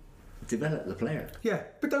develop the player. Yeah,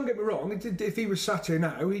 but don't get me wrong. If he was sat here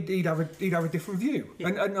now, he'd have a different view,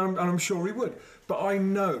 and I'm sure he would. But I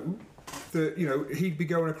know that, you know, he'd be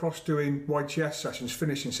going across doing YTS sessions,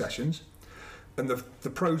 finishing sessions, and the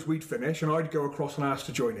pros we'd finish, and I'd go across and ask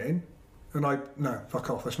to join in, and no, fuck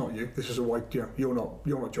off, that's not you. This is a white, you know,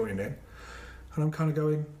 you're not joining in, and I'm kind of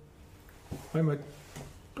going,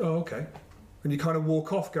 oh, okay. And you kind of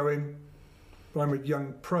walk off going, I'm a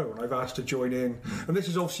young pro and I've asked to join in. And this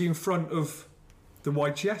is obviously in front of the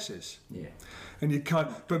YTSs. Yeah. And you can't,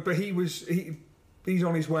 but he's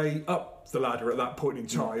on his way up the ladder at that point in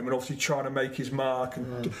time, and obviously trying to make his mark,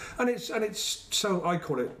 and it's so I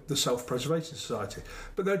call it the Self-Preservation Society.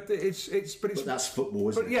 But it's that's football,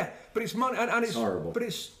 isn't it? But yeah, but it's money, and it's horrible. But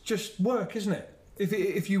it's just work, isn't it?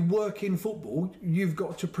 If you work in football, you've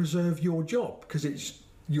got to preserve your job because it's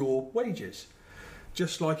your wages.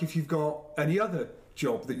 Just like if you've got any other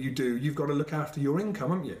job that you do, you've got to look after your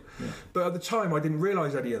income, haven't you? Yeah. But at the time, I didn't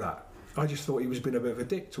realise any of that. I just thought he was being a bit of a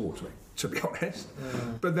dick towards me, to be honest. Yeah.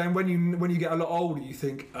 But then when you get a lot older, you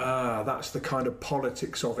think, that's the kind of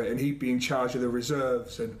politics of it. And he'd be in charge of the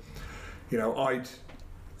reserves, and you know,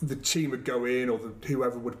 the team would go in, or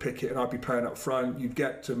whoever would pick it, and I'd be playing up front. You'd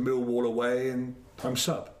get to Millwall away, and I'm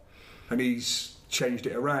sub, and he's changed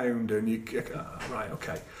it around, and right,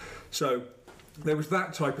 okay. So there was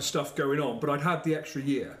that type of stuff going on, but I'd had the extra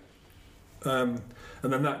year, and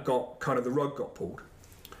then that got kind of the rug got pulled.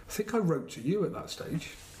 I think I wrote to you at that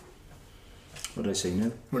stage. What did I say?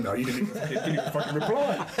 No. Well, no, you didn't even fucking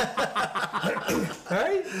reply.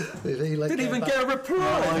 Hey? Didn't even get a reply.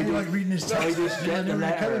 I like reading his text. Get the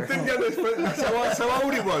letter. Didn't get this, that's how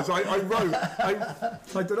old it was. I wrote.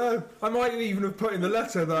 I don't know. I might even have put in the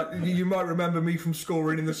letter that you might remember me from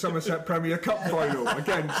scoring in the Somerset Premier Cup final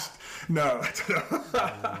against. No, I don't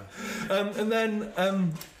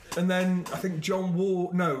know. And then I think John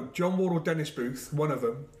Ward or Dennis Booth, one of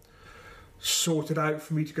them, sorted out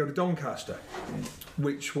for me to go to Doncaster,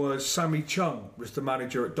 which was Sammy Chung was the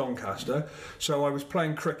manager at Doncaster. So I was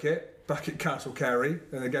playing cricket back at Castle Carey,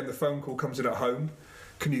 and again the phone call comes in at home.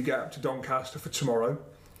 Can you get up to Doncaster for tomorrow?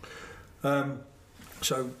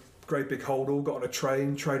 So great big hold all, got on a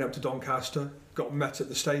train up to Doncaster, got met at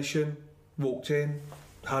the station, walked in,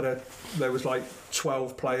 there was like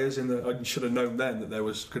 12 players in the. I should have known then that there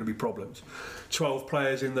was going to be problems. 12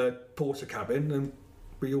 players in the porter cabin, and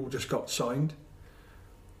we all just got signed.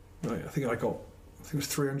 Right, I think it was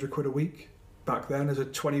 £300 a week back then as a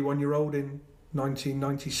 21-year-old in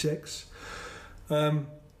 1996. And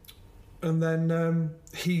then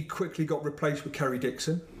he quickly got replaced with Kerry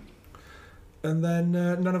Dixon, and then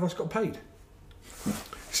none of us got paid.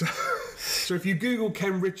 So if you Google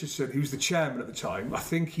Ken Richardson, who's the chairman at the time, I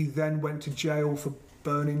think he then went to jail for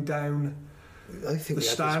burning down I think the we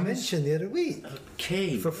had stands this mentioned the other week.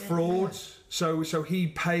 Okay. for fraud. So he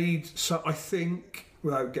paid. So I think,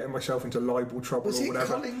 without getting myself into libel trouble Was or it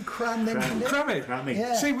whatever. Colin Cram mentioned it? Crammy.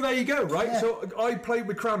 Yeah. See, well, there you go, right? Yeah. So I played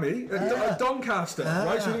with Crammy at Doncaster,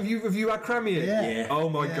 right? So have you had Crammy in? Yeah. Oh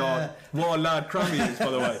my God, what a lad Crammy is, by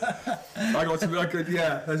the way.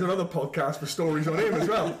 There's another podcast with stories on him as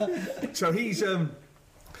well. So he's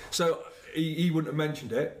he wouldn't have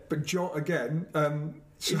mentioned it, but John again.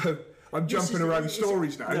 So I'm jumping around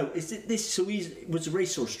stories now. No, is it this? So he was a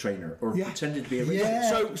racehorse trainer, or pretended to be a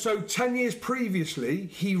racehorse. Yeah. So 10 years previously,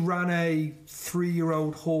 he ran a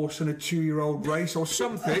 3-year-old horse and a 2-year-old race or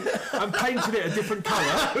something, and painted it a different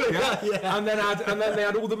colour. Yeah? And then they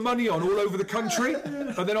had all the money on all over the country,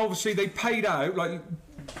 and then obviously they paid out like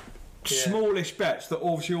smallish bets that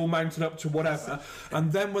obviously all mounted up to whatever,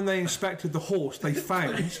 and then when they inspected the horse, they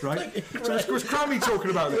found right. So it was Crammy talking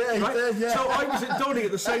about it. Right? Did, yeah. So I was at Donny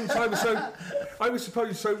at the same time. So I was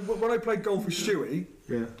supposed. So when I played golf with Stewie.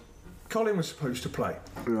 Yeah. Colin was supposed to play,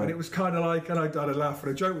 Right. and it was kind of like, and I had a laugh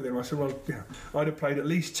and a joke with him. I said, well, I'd have played at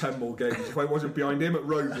least 10 more games if I wasn't behind him at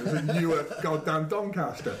Rovers and you at goddamn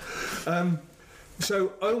Doncaster.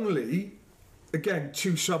 So only, again,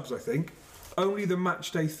 2 subs, I think, only the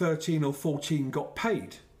match day 13 or 14 got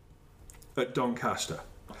paid at Doncaster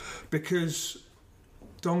because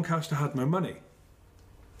Doncaster had no money.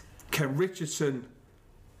 Ken Richardson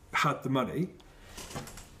had the money,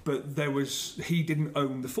 but he didn't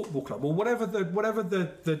own the football club, or whatever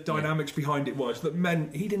the dynamics behind it was that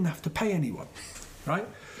meant he didn't have to pay anyone, right?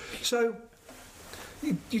 So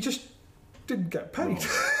you just didn't get paid.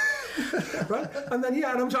 Right? And then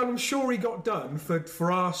and I'm sure he got done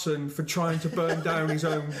for arson for trying to burn down his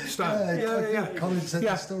own stand. Yeah. Colin said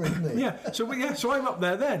the story, didn't he? Yeah. So I'm up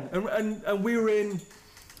there then, and we were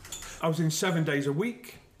I was in 7 days a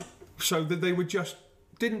week, so that they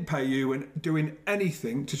didn't pay you and doing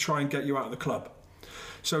anything to try and get you out of the club.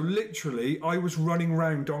 So literally, I was running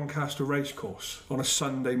around Doncaster Racecourse on a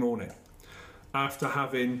Sunday morning after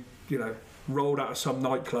having, rolled out of some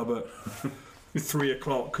nightclub at 3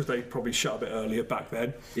 o'clock because they probably shut a bit earlier back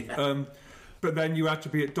then. Yeah. But then you had to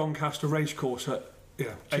be at Doncaster Racecourse at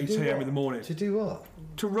 8 a.m. in the morning. To do what?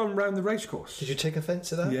 To run round the racecourse. Did you take offence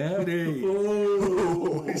to that? Yeah, I did.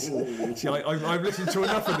 See, I've listened to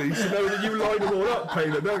enough of these to know that you line them all up,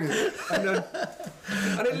 Paler, don't you?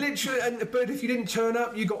 And it literally, but if you didn't turn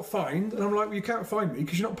up, you got fined. And I'm like, well, you can't fine me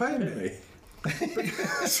because you're not paying me.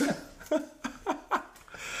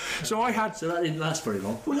 So that didn't last very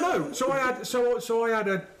long. Well, no. So I had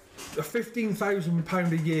a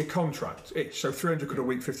 £15,000 a year contract, so £300 a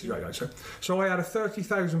week, 50 days. So I had a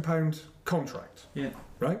 £30,000 contract. Yeah.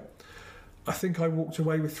 Right. I think I walked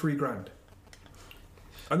away with £3,000,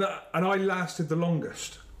 and I lasted the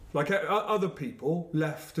longest. Like other people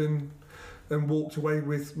left and walked away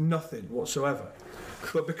with nothing whatsoever.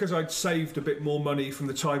 But because I'd saved a bit more money from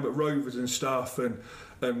the time at Rovers and stuff, and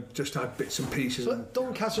just had bits and pieces. So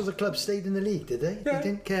Doncaster as a club stayed in the league, did they? Yeah. They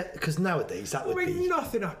didn't care, because nowadays that would be...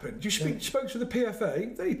 nothing happened. You spoke to the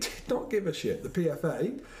PFA, they did not give a shit. The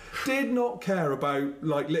PFA did not care about,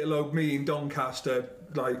 like, little old me in Doncaster,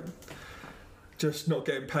 like, just not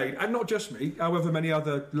getting paid. And not just me, however many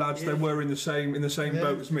other lads there were in the same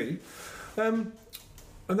boat as me. And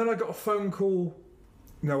then I got a phone call,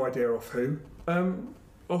 no idea off who,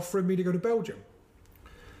 offering me to go to Belgium.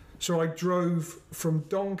 So I drove from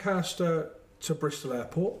Doncaster to Bristol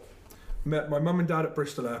Airport, met my mum and dad at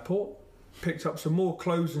Bristol Airport, picked up some more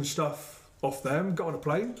clothes and stuff off them, got on a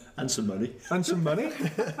plane. And some money. And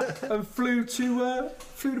flew to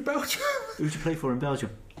Belgium. Who did you play for in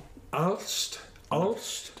Belgium? Aalst,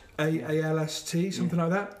 A-A-L-S-T, something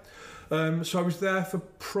like that. So I was there for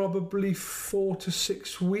probably 4 to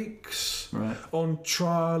 6 weeks on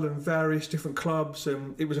trial and various different clubs,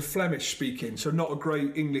 and it was a Flemish speaking, so not a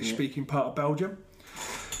great English speaking part of Belgium.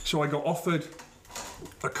 So I got offered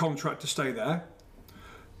a contract to stay there,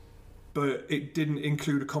 but it didn't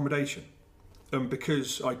include accommodation, and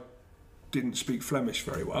because I didn't speak Flemish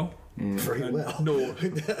very well. Very well. No,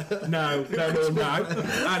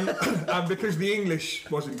 and because the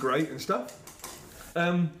English wasn't great and stuff.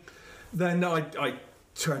 Then I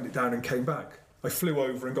turned it down and came back. I flew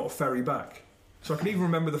over and got a ferry back. So I can even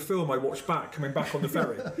remember the film I watched back, coming back on the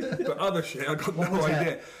ferry. But other shit, I got no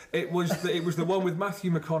idea. It was the one with Matthew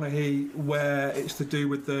McConaughey where it's to do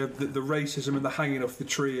with the racism and the hanging off the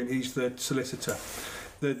tree, and he's the solicitor.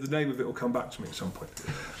 The name of it will come back to me at some point.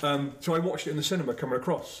 So I watched it in the cinema coming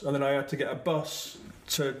across, and then I had to get a bus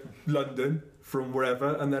to London from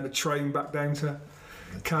wherever, and then a train back down to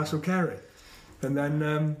Castle Carey, and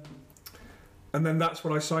then that's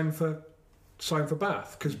when I signed for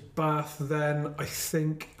Bath, because Bath then I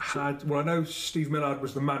think had, well, I know Steve Millard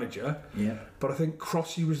was the manager, but I think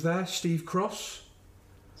Crossy was there, Steve Cross.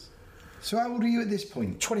 So how old are you at this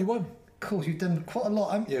point? 21. Of course, you've done quite a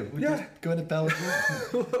lot, haven't you? We're just going to Belgium.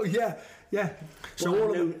 Well, yeah. So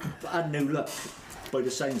well, I had no luck by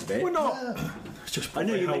the sounds of it. We're not. Yeah. It's just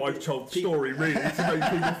probably how I've told the story, really, to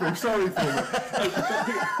make people feel sorry for me.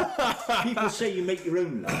 People say you make your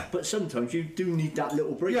own luck, but sometimes you do need that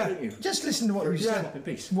little break, don't you? Just listen to what you said.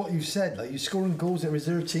 What you said, like you're scoring goals at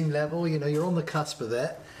reserve team level. You know, you're on the cusp of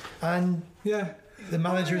it, and the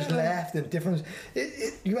manager's left and different.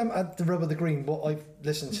 You haven't had the rub of the green. What I've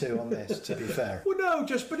listened to on this, to be fair. Well, no,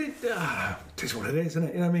 but it is what it is, isn't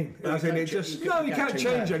it? You know what I mean? As in, you can't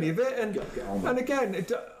change any of it. And again,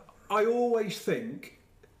 I always think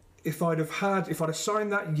if I'd have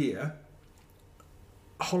signed that year,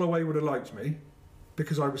 Holloway would have liked me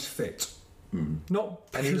because I was fit.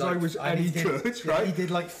 Not because I was any good, right? He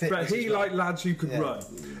did like fitness, but he liked lads who could run,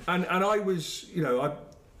 and I was, you know,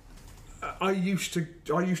 I used to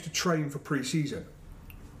train for pre-season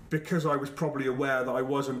because I was probably aware that I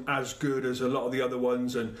wasn't as good as a lot of the other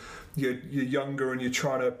ones, and you're younger and you're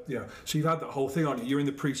trying to, you know, so you've had that whole thing, aren't you? You're in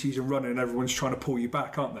the pre-season running and everyone's trying to pull you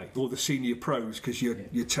back, aren't they? All the senior pros, because you're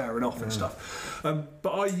tearing off and stuff. But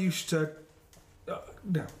I used to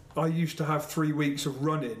have 3 weeks of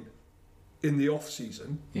running in the off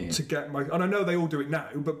season to get my, and I know they all do it now,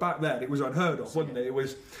 but back then it was unheard of, wasn't it? It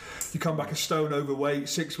was, you come back a stone overweight,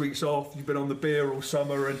 6 weeks off, you've been on the beer all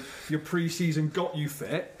summer, and your pre-season got you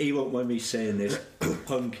fit. He won't mind me saying this,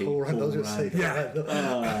 punky. Paul Rand.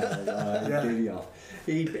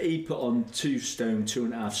 He put on 2 stone,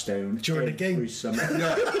 2.5 stone during the game. Summer.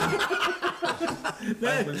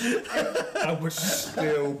 I was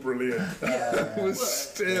still brilliant. I was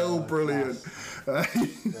still brilliant.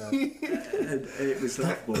 It was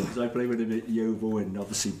laughable because I played with him at Yeovil and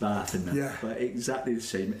obviously Bath and that, but exactly the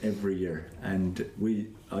same every year. And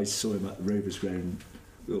I saw him at the Rovers ground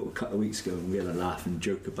a couple of weeks ago, and we had a laugh and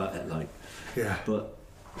joke about it, like, but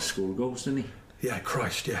scored goals, didn't he? Yeah,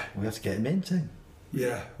 Christ, yeah. We have to get him in too.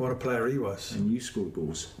 Yeah, what a player he was. And you scored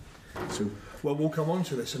goals. So, well, we'll come on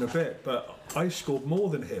to this in a bit, but I scored more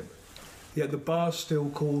than him. Yet the bar's still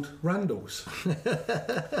called Randall's.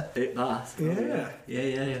 At Bath.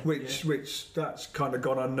 Yeah. Which that's kind of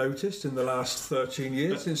gone unnoticed in the last 13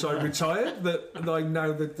 years since I retired. That I'm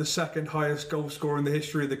now the second highest goal scorer in the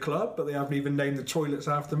history of the club, but they haven't even named the toilets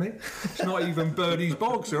after me. It's not even Birdie's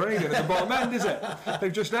Bogs or anything at the bottom end, is it?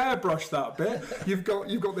 They've just airbrushed that bit. You've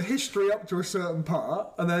got the history up to a certain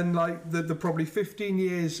part, and then like the probably 15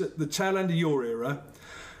 years at the tail end of your era,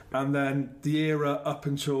 and then the era up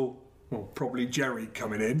until, well, probably Jerry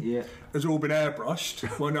coming in, has all been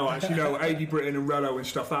airbrushed. Well, no, actually, no, Aidy Britton and Rello and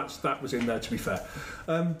stuff, that was in there, to be fair.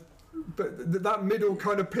 But that middle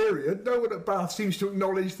kind of period, no one at Bath seems to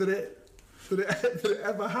acknowledge that it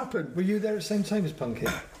ever happened. Were you there at the same time as Punky?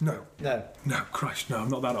 No. No, Christ, no, I'm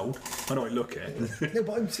not that old. I know I look it. No,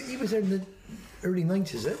 but he was there in the early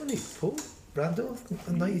 90s, wasn't he, Paul? Randall?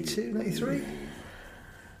 92, 93?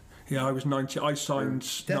 Yeah, I was 90. I signed.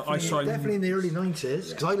 Definitely in the early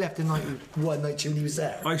 90s, because I left in 91, 92 when he was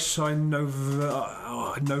there. I signed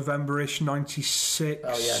November-ish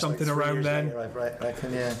 96, something like around then. Right, I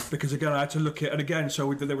reckon, yeah. Because again, I had to look at, and again,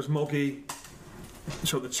 so there was Moggy.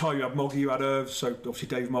 So at the time you had Moggy, you had Irv, so obviously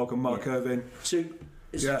Dave Mogg and Mark Irvine. So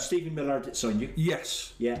Stephen Millard that signed you?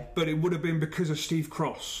 Yes. Yeah. But it would have been because of Steve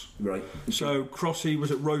Cross. Right. So Crossy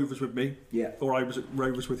was at Rovers with me. Yeah. Or I was at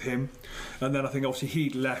Rovers with him. And then I think obviously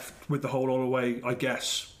he'd left with the whole Holloway, I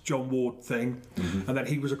guess, John Ward thing. Mm-hmm. And then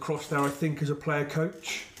he was across there, I think, as a player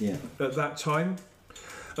coach. Yeah. At that time.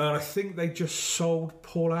 And I think they just sold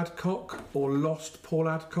Paul Adcock or lost Paul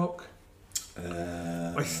Adcock.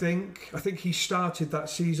 I think he started that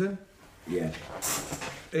season. Yeah.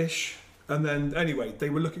 Ish. And then, anyway, they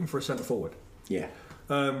were looking for a centre forward. Yeah.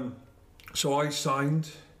 So I signed.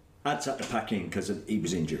 That's at the pack in because he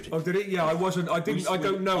was injured. Oh, did he? Yeah, I wasn't. I didn't. I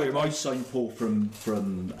don't know him. I signed Paul from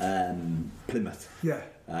Plymouth. Yeah.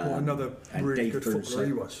 Well, another really Dave good footballer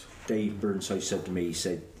he was. Dave Burnside said to me, he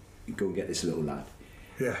said, "Go and get this little lad."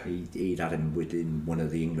 Yeah. He'd had him within one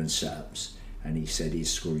of the England setups, and he said he'd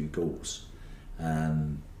score you goals.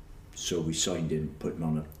 So we signed him, put him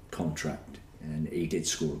on a contract, and he did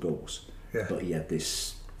score goals. Yeah. But he had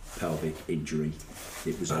this pelvic injury.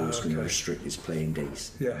 It was always going to restrict his playing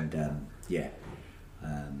days. Yeah. And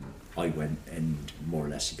I went, and more or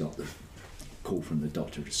less he got the call from the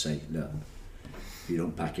doctor to say, look, if you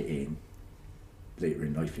don't pack it in, later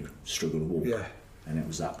in life you'll struggle to walk. Yeah. And it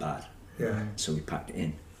was that bad. Yeah. So we packed it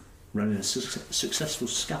in. Running a successful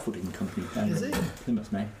scaffolding company down in Plymouth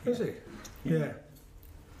now. Is he? Yeah.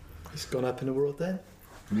 It's gone up in the world then.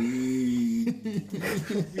 only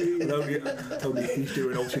if he's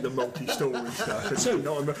doing obviously the multi-story stuff. So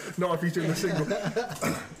not if he's doing the single.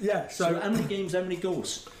 Yeah. So how many games? How many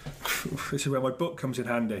goals? This is where my book comes in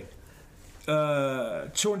handy.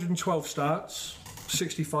 212 starts,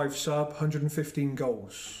 65 sub, 115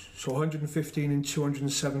 goals. So 115 in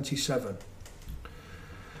 277.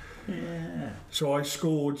 Yeah. So I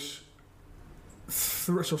scored.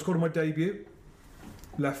 So I scored on my debut.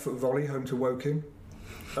 Left foot volley, home to Woking.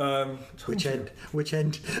 Which end?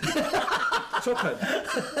 Top end.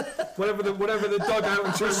 Whatever the dugout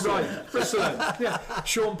and turn right. Bristol end. Yeah.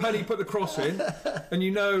 Sean Penny put the cross in, and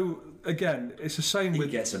again, it's the same with. He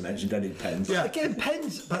gets a mention, doesn't he, Pens? Yeah. Again,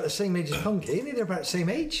 Penn's about the same age as Punky, isn't he? They're about the same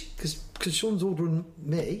age, because Sean's older than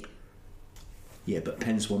me. Yeah, but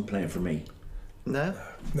Pens wasn't playing for me. No.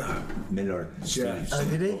 Miller, Steve,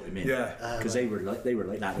 did he? brought him in. Yeah. Because they were like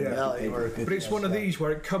that. Yeah. They were good. But it's one of these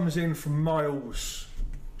where it comes in from miles.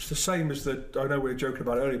 It's the same as I know we were joking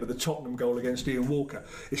about it earlier, but the Tottenham goal against Ian Walker.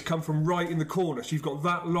 It's come from right in the corner, so you've got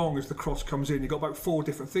that long as the cross comes in. You've got about 4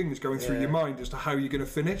 different things going through your mind as to how you're going to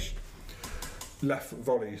finish. Left foot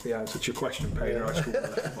volley is the answer to your question, Payne. I scored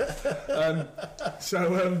left foot.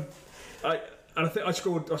 I think I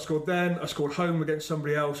scored then. I scored home against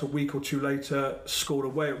somebody else a week or 2 later. Scored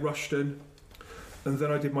away at Rushden, and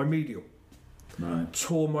then I did my medial. Right.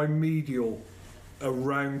 Tore my medial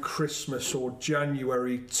around Christmas or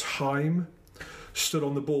January time. Stood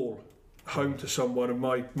on the ball, home to someone, and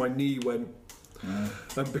my knee went.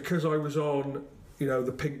 And because I was on,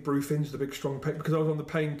 the pink Brufins, the big strong pain, because I was on the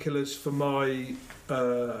painkillers for my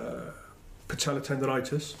patella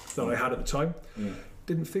tendonitis that I had at the time,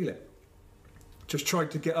 didn't feel it. Just tried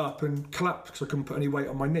to get up and collapsed because I couldn't put any weight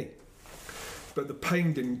on my knee. But the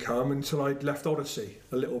pain didn't come until I'd left Odyssey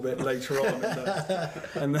a little bit later on.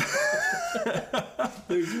 And the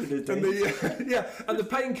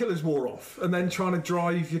painkillers wore off. And then trying to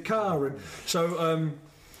drive your car. And so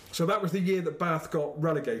that was the year that Bath got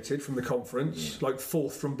relegated from the conference, like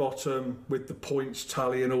 4th from bottom with the points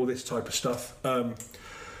tally and all this type of stuff. And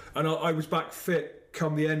I was back fit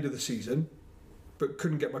come the end of the season, but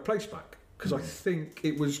couldn't get my place back. Because I think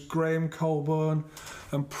it was Graham Colburn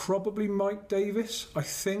and probably Mike Davis, I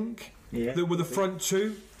think, that were the front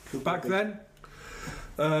two back then.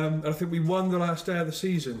 And I think we won the last day of the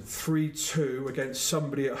season 3-2 against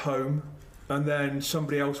somebody at home, and then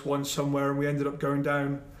somebody else won somewhere, and we ended up going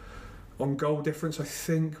down on goal difference, I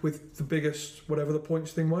think, with the biggest, whatever the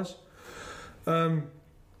points thing was.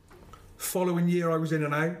 Following year I was in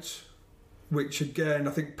and out, which again,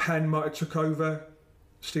 I think Penn might have took over.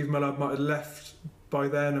 Steve Miller might have left by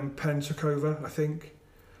then, and Penn took over, I think.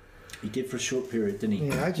 He did for a short period, didn't he?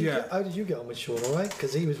 Yeah. How did you get on with Sean? All right,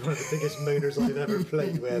 because he was one of the biggest moaners I've ever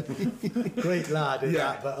played with. Great lad in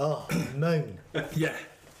that, but moan. Yeah.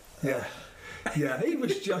 He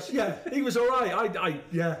was just he was all right.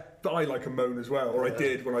 But I like a moan as well, or I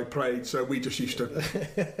did when I played. So we just used to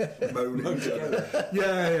moan at each other.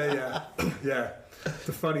 Yeah.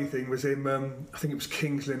 The funny thing was him. I think it was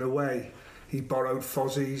Kings Lynn away. He borrowed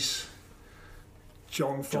Fozzie's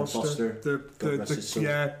John Foster.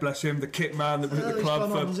 Bless him, the kit man that was at the club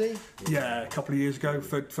for a couple of years ago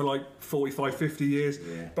for like 45, 50 years.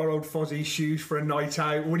 Borrowed Fozzie's shoes for a night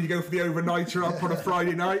out. When you go for the overnighter up on a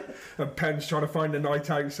Friday night, and Penn's trying to find a night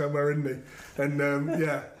out somewhere, isn't he? And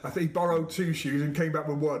I think he borrowed 2 shoes and came back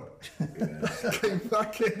with 1. Came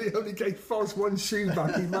back in, he only gave Foz 1 shoe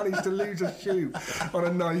back. He managed to lose a shoe on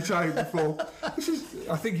a night out before.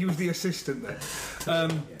 I think he was the assistant then.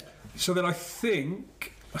 So then I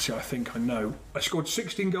know. I scored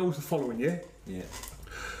 16 goals the following year. Yeah.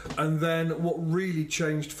 And then what really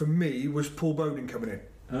changed for me was Paul Bowden coming in.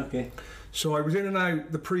 Okay. So I was in and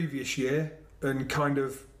out the previous year and kind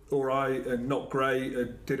of all right and not great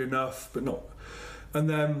and did enough but not. And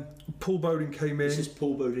then Paul Bowden came in. This is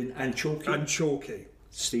Paul Bowden and Chalky.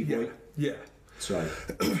 Steve White. Yeah. That's right.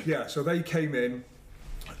 Yeah, so they came in,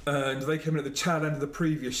 and they came in at the tail end of the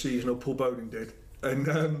previous season, or Paul Bowden did. And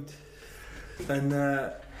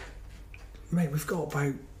mate, we've got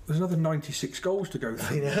there's another 96 goals to go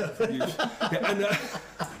through.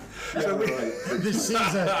 So this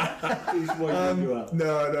season. He's winding you up.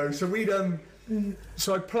 No. So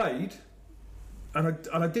so I played, and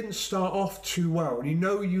I didn't start off too well. And you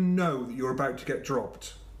know that you're about to get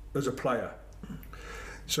dropped as a player.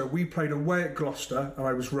 So we played away at Gloucester, and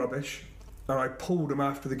I was rubbish. And I pulled them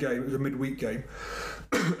after the game. It was a midweek game,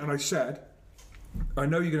 and I said, "I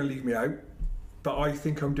know you're going to leave me out, but I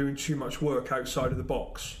think I'm doing too much work outside of the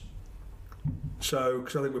box." So,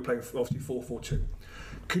 because I think we're playing obviously 4-4-2.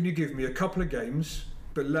 Can you give me a couple of games,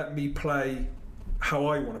 but let me play how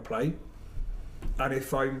I want to play? And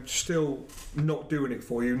if I'm still not doing it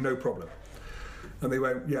for you, no problem. And they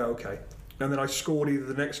went, yeah, okay. And then I scored either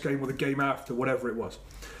the next game or the game after, whatever it was.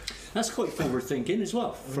 That's quite forward thinking as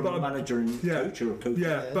well, from a manager and coach or a coach.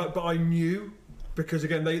 Yeah, but I knew, because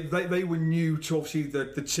again, they were new to obviously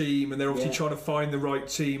the team, and they're obviously trying to find the right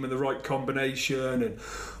team and the right combination and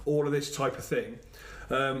all of this type of thing.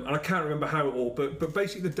 And I can't remember how it all, but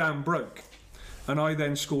basically the dam broke. And I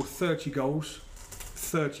then scored 30 goals,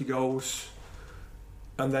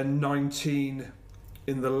 and then 19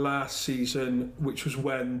 in the last season, which was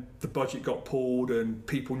when the budget got pulled and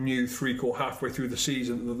people knew halfway through the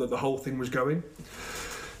season that the whole thing was going.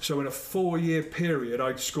 So in a 4-year period,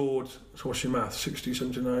 I'd scored, so what's your math, 60,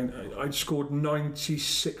 79, I'd scored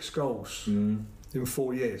 96 goals in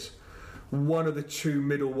 4 years. One of the two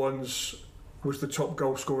middle ones was the top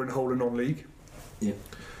goal scorer in the whole of non-league. Yeah.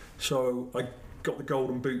 So I got the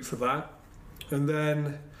golden boot for that. And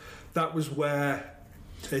then that was where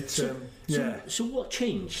it, So what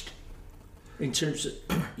changed? In terms of,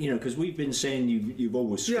 because we've been saying you've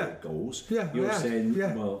always scored goals. Yeah, You're saying,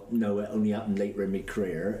 well, no, it only happened later in my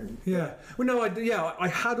career. Yeah. Well, no, I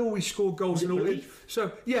had always scored goals in all.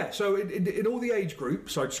 So in all the age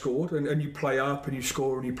groups, I'd scored, and you play up and you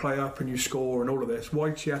score, and you play up and you score, and all of this.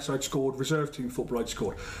 YTS, I'd scored. Reserve team football, I'd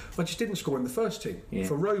scored. I just didn't score in the first team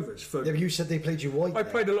for Rovers. But you said they played you white. I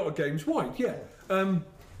played a lot of games white. Yeah.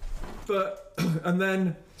 But and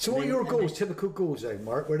then. So what are your goals, typical goals though,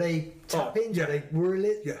 Mark? Were they tap-ins? Were they whirl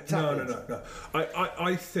it? Yeah, no.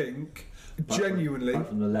 I think genuinely... Apart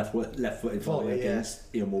from the left-footed volley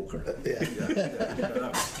against Ian Walker.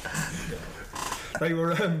 They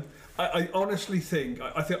were... I honestly think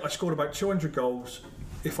I scored about 200 goals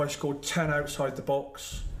if I scored 10 outside the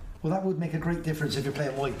box. Well, that would make a great difference if you're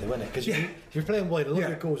playing wide, though, wouldn't it? Because if you're playing wide, a lot of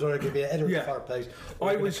your goals are going to be a header at the far post, or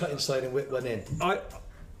I was cut inside and whip one in.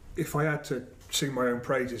 If I had to sing my own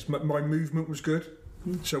praises, my movement was good.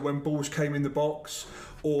 So when balls came in the box,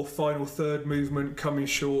 or final third movement, coming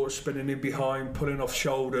short, spinning in behind, pulling off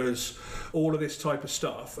shoulders, all of this type of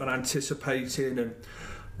stuff, and anticipating. And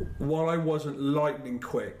while I wasn't lightning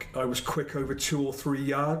quick, I was quick over 2 or 3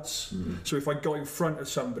 yards. So if I got in front of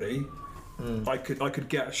somebody, I could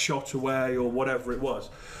get a shot away or whatever it was.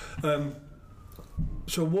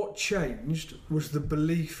 So what changed was the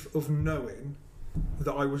belief of knowing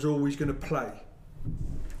that I was always going to play,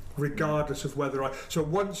 regardless of whether So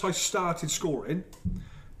once I started scoring,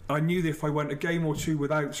 I knew that if I went a game or two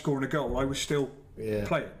without scoring a goal, I was still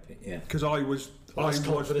playing. Because I was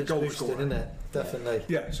the goal scorer, isn't it? Definitely.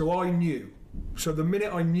 Yeah. So I knew. So the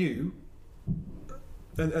minute I knew,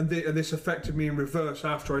 and this affected me in reverse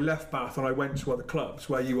after I left Bath and I went to other clubs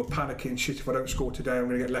where you were panicking, shit, if I don't score today, I'm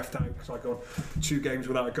going to get left out because I've gone 2 games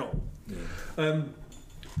without a goal.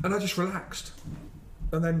 And I just relaxed.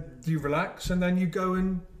 And then you relax, and then you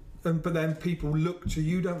go but then people look to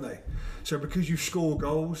you, don't they? So because you score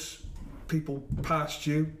goals, people past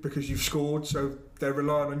you because you've scored, so they're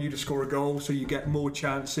relying on you to score a goal, so you get more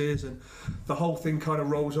chances, and the whole thing kind of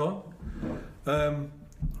rolls on.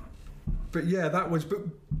 But yeah, that was.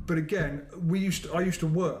 But again, I used to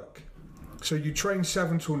work. So you train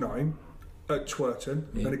 7 till 9 at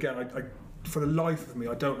Twerton, and again, I for the life of me,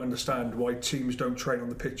 I don't understand why teams don't train on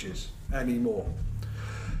the pitches anymore.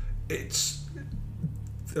 It's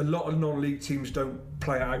a lot of non-league teams don't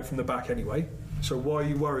play out from the back anyway. So why are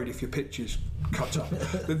you worried if your pitch is cut up?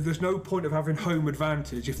 There's no point of having home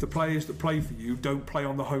advantage if the players that play for you don't play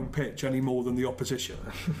on the home pitch any more than the opposition,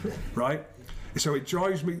 right? So it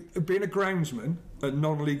drives me. Being a groundsman at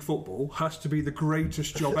non-league football has to be the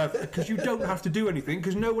greatest job ever because you don't have to do anything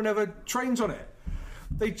because no one ever trains on it.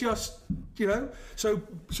 They just, So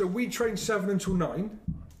we trained 7 until 9,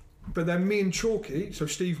 but then me and Chalky, so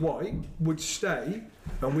Steve White, would stay,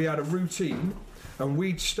 and we had a routine, and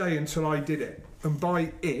we'd stay until I did it. And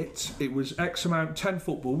by it was X amount, 10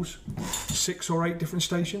 footballs, 6 or 8 different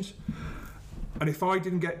stations. And if I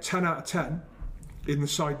didn't get 10 out of 10 in the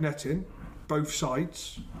side netting, both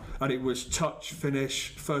sides, and it was touch, finish,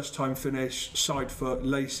 first time finish, side foot,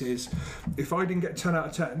 laces, if I didn't get 10 out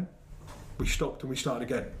of 10, we stopped and we started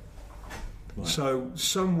again. Wow. So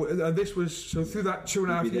this was through that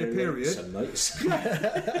 2.5 year period. Some nights.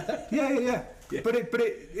 Yeah. But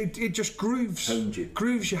it just grooves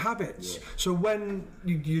your habits. Yeah. So when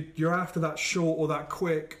you're after that short or that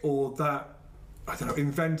quick or that, I don't know,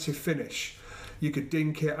 inventive finish, you could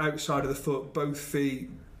dink it outside of the foot, both feet,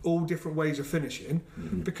 all different ways of finishing,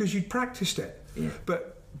 because you'd practiced it. Yeah.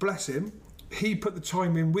 But bless him, he put the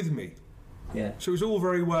time in with me. Yeah. So it was all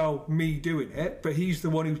very well me doing it, but he's the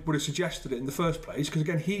one who would have suggested it in the first place, because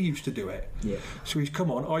again, he used to do it. Yeah. So he's, come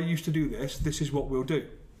on, I used to do this is what we'll do.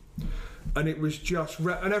 And it was just,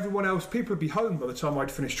 and everyone else, people would be home by the time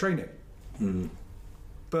I'd finished training.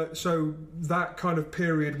 But so that kind of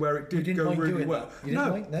period where it did go really well.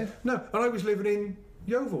 No. And I was living in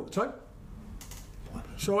Yeovil at the time.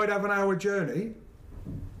 So I'd have an hour journey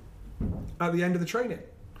at the end of the training.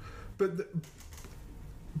 But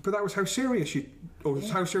that was how serious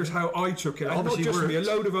how I took it. And not just me, a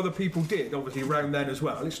load of other people did, obviously, around then as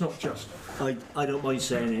well. It's not just... I don't mind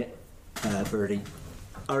saying it, Birdie.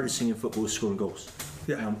 Hardest thing in football is scoring goals.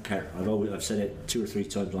 Yeah. I don't care. I've said it 2 or 3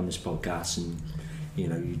 times on this podcast, and you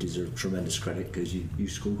deserve tremendous credit because you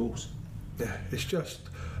score goals. Yeah, it's just...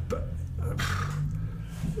 But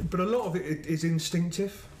a lot of it is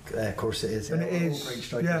instinctive. Of course it is. And it is. Great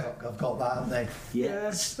strikers, I've got that, haven't they?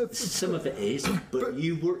 Yeah, some of it is, but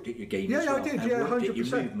you worked at your game as well. Yeah, I did, and 100%. Worked at your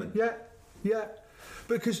movement. Yeah.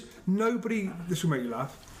 Because nobody, this will make you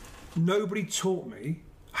laugh, nobody taught me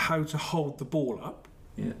how to hold the ball up,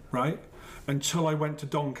 right, until I went to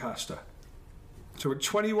Doncaster. So at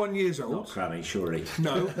 21 years old... Not Crammy, surely.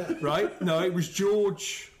 No, right? No, it was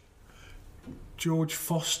George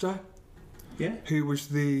Foster, who was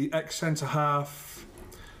the ex-centre-half.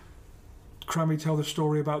 Crammy tell the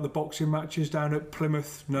story about the boxing matches down at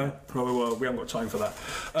Plymouth? No? Well, we haven't got time for that.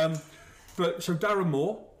 But so Darren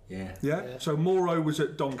Moore. Yeah. So Moore was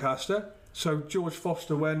at Doncaster. So George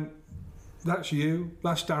Foster went, that's you,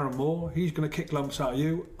 that's Darren Moore, he's going to kick lumps out of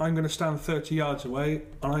you, I'm going to stand 30 yards away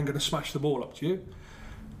and I'm going to smash the ball up to you,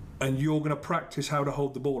 and you're going to practice how to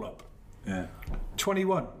hold the ball up.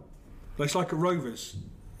 21. It's like at Rovers,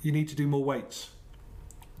 you need to do more weights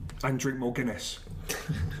and drink more Guinness.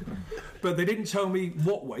 But they didn't tell me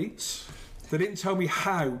what weights. They didn't tell me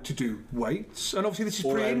how to do weights, and obviously this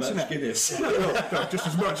is pre-internet. How much Guinness? No, just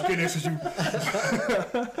as much Guinness as you.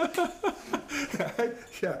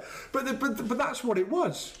 Yeah, but that's what it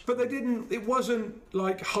was. But they didn't. It wasn't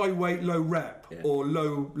like high weight, low rep, or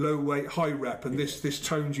low weight, high rep, and this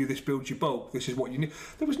tones you, this builds your bulk. This is what you need.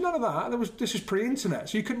 There was none of that. This is pre-internet,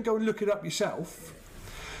 so you couldn't go and look it up yourself.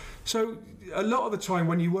 So a lot of the time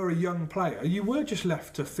when you were a young player, you were just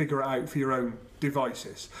left to figure it out for your own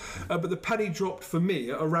devices. But the penny dropped for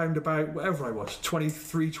me at around about, whatever I was,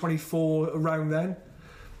 23, 24, around then,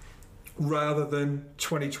 rather than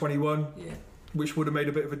 2021, which would have made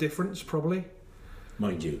a bit of a difference, probably.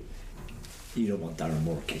 Mind you don't want Darren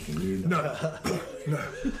Moore kicking you. No.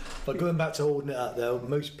 But going back to holding it up, though,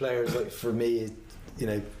 most players, like for me,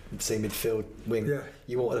 say midfield, wing,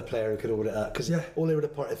 you wanted a player who could hold it up, because all over the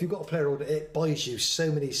part, if you've got a player hold it buys you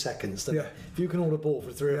so many seconds. If you can hold a ball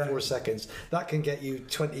for 3 or 4 seconds, that can get you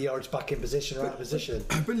 20 yards back in position or out of position.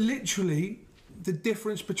 But literally, the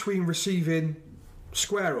difference between receiving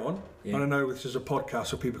square on, and I know this is a podcast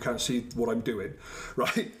so people can't see what I'm doing,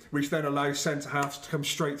 right, which then allows centre halves to come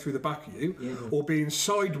straight through the back of you, or being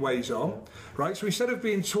sideways on, right, so instead of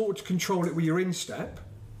being taught to control it with your instep,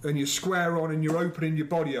 and you're square on and you're opening your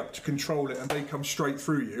body up to control it, and they come straight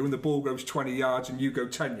through you and the ball goes 20 yards and you go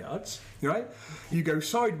 10 yards, right? You go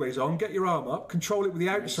sideways on, get your arm up, control it with the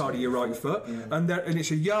outside of your right foot, and it's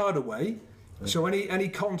a yard away, so any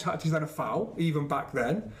contact is then a foul, even back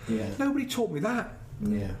then. Nobody taught me that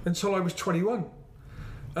until I was 21.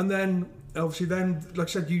 And then, obviously like I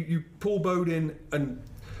said, you Paul Bowden, and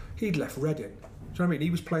he'd left Reading. Do you know what I mean? He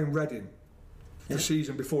was playing Reading the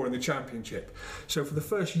season before in the Championship. So for the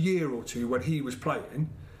first year or two when he was playing,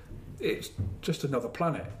 it's just another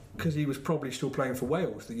planet, because he was probably still playing for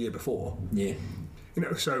Wales the year before.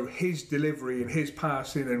 So his delivery and his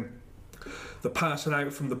passing and the passing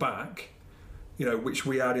out from the back, which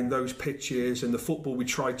we had in those pitches, and the football we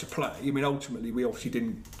tried to play. I mean, ultimately we obviously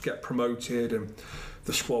didn't get promoted, and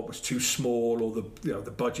the squad was too small, or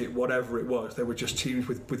the budget, whatever it was. There were just teams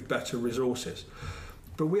with better resources.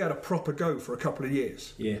 But we had a proper go for a couple of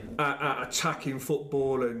years at attacking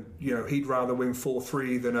football, and he'd rather win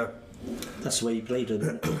 4-3 than a. That's the way he played,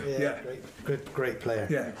 isn't it? Great player.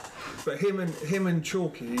 Yeah, but him and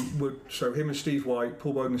Chalky him and Steve White,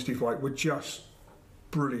 Paul Bowden and Steve White were just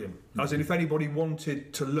brilliant. As in, if anybody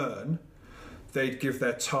wanted to learn, they'd give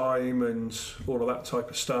their time and all of that type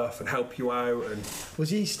of stuff and help you out. And was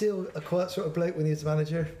he still a quiet sort of bloke when he was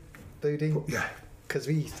manager, Bodine? Yeah. Because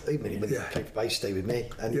he played for Bay, stay with me,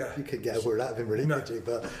 and you could get a word out of him, really, could you?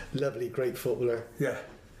 But lovely, great footballer. Yeah.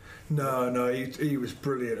 No, he was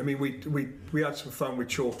brilliant. I mean, we had some fun with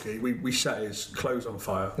Chalky. We set his clothes on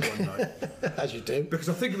fire one night. As you do. Because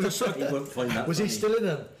I think it was a He won't find that Was funny. he still in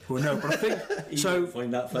them? Well, no, but I think He so. won't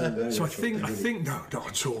find that funny. So I think no, not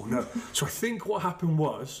at all. No. So I think what happened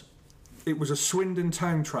was, it was a Swindon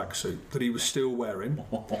Town tracksuit that he was still wearing,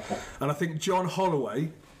 and I think John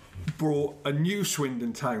Holloway brought a new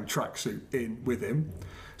Swindon Town tracksuit in with him.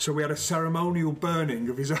 So we had a ceremonial burning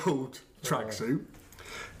of his old tracksuit.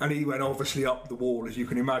 And he went obviously up the wall, as you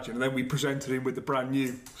can imagine. And then we presented him with the brand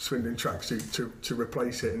new Swindon tracksuit to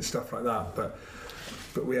replace it and stuff like that.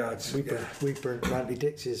 But we had... We burnt Randy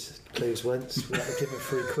Dix's clothes once. We had to give him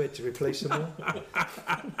 £3 to replace them all.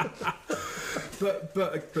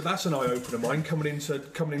 But that's an eye-opener of mine, coming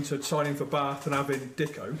into signing for Bath and having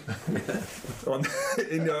Dicko on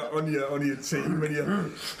your team.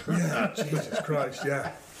 And Jesus Christ,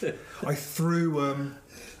 yeah. I threw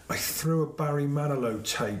a Barry Manilow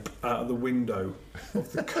tape out of the window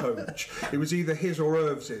of the coach. It was either his or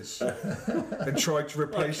Irvs's, and tried to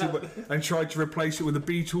replace it with the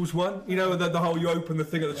Beatles one. You know, the whole you open the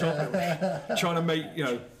thing at the top, trying to make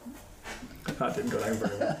that didn't go down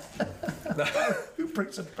very well. Who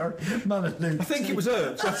brings a Barry Manilow? I think it was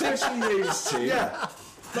Irvs. I think Actually, used to. yeah.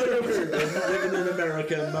 Living in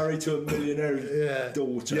America, married to a millionaire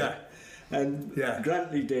daughter. Yeah. And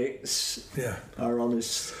Grantley Dix are on his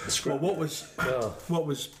scrap. Well, what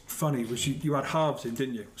was funny was you had halves in,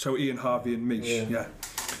 didn't you? So Ian Harvey and Mish. Yeah.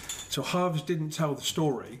 So Harves didn't tell the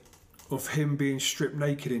story of him being stripped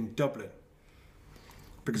naked in Dublin,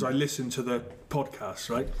 because I listened to the podcast,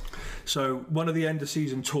 right? So one of the end of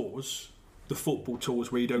season tours, the football tours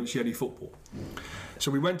where you don't see any football.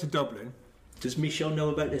 So we went to Dublin. Does Michelle know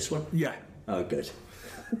about this one? Yeah. Oh, good.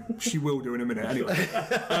 She will do in a minute anyway.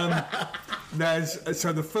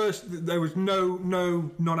 There was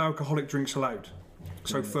no non-alcoholic drinks allowed.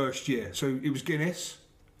 So first year, so it was Guinness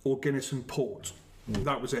or Guinness and port.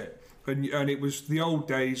 That was it. And it was the old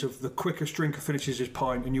days of the quickest drinker finishes his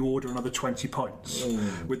pint and you order another 20 pints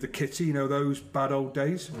with the kitty. You know, those bad old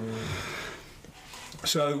days.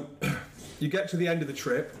 So you get to the end of the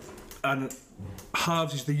trip, and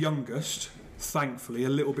Harves is the youngest, thankfully, a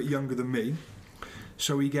little bit younger than me.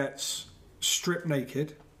 So he gets stripped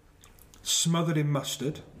naked, smothered in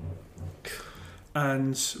mustard,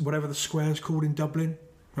 and whatever the square's called in Dublin,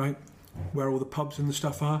 right, where all the pubs and the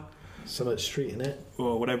stuff are. Summit Street, innit?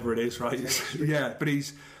 Or whatever it is, right? Yeah, but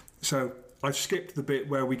so I've skipped the bit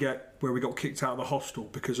where we got kicked out of the hostel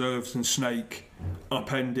because Irvs and Snake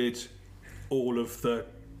upended all of the,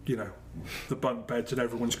 the bunk beds and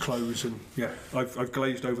everyone's clothes, and I've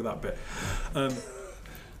glazed over that bit.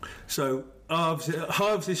 So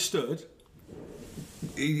Harves is stood.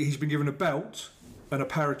 He's been given a belt and a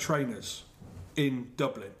pair of trainers in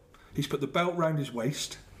Dublin. He's put the belt round his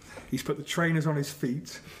waist. He's put the trainers on his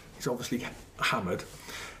feet. He's obviously hammered,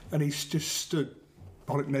 and he's just stood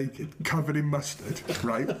bollock naked, covered in mustard,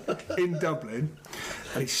 right, in Dublin.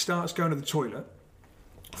 And he starts going to the toilet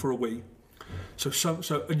for a wee.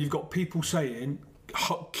 And you've got people saying,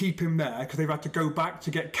 keep him there, because they've had to go back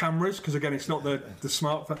to get cameras, because again, it's not the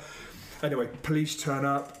smartphone. Anyway, police turn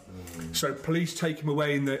up. So police take him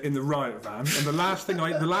away in the riot van, and the last thing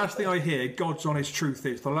I hear, God's honest truth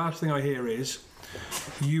is, the last thing I hear is,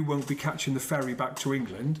 you won't be catching the ferry back to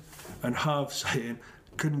England. And Harv saying,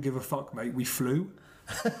 couldn't give a fuck, mate, we flew.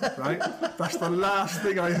 Right? That's the last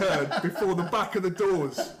thing I heard before the back of the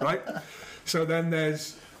doors, right? So then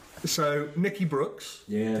there's Nicky Brooks,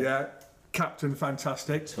 captain,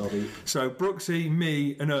 fantastic. Toddy. So Brooksy,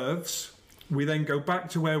 me and Irvs, we then go back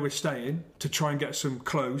to where we're staying to try and get some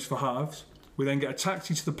clothes for Harves. We then get a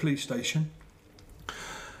taxi to the police station.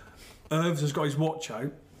 Irvs has got his watch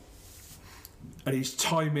out, and he's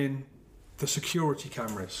timing the security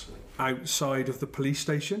cameras outside of the police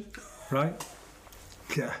station, right?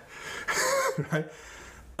 Yeah. Right.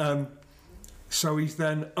 So he's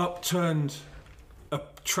then upturned a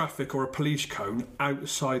traffic or a police cone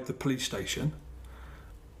outside the police station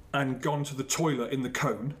and gone to the toilet in the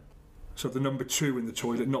cone. So the number 2 in the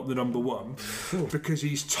toilet, not the number 1, because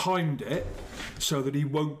he's timed it so that he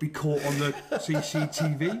won't be caught on the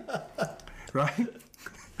CCTV, right?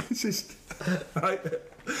 It's just right.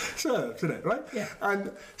 Serves, isn't it? Right? Yeah.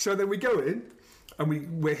 And so then we go in,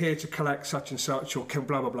 and we're here to collect such and such, or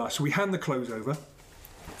blah blah blah. So we hand the clothes over,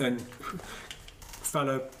 and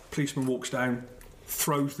fellow policeman walks down,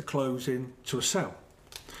 throws the clothes into a cell.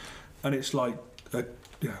 and it's like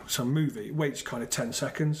some movie. It waits kind of 10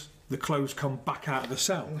 seconds. The clothes come back out of the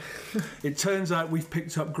cell. It turns out we've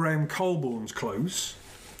picked up Graham Colborne's clothes,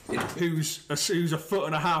 who's a foot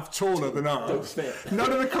and a half taller than ours.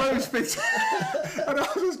 None of the clothes fit. And I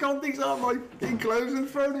was just gone, these aren't my clothes, and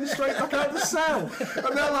thrown them straight back out of the cell.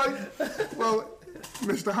 And they're like, well,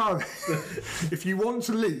 Mr. Hardy, if you want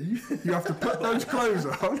to leave, you have to put those clothes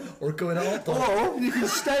on. Or go in a or you can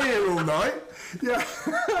stay here all night. Yeah.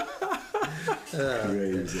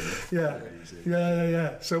 Crazy.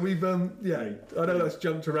 Yeah. So we've I know that's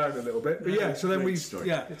jumped around a little bit, but yeah. So then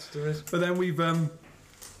but then we've and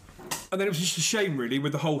then it was just a shame really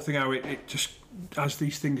with the whole thing how it just, as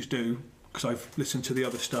these things do, because I've listened to the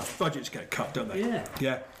other stuff, budgets get cut, don't they?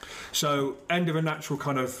 Yeah. So end of a natural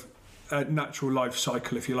kind of natural life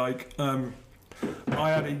cycle, if you like. I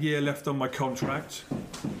had a year left on my contract,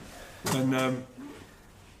 and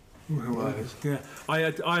I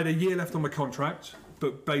had a year left on my contract,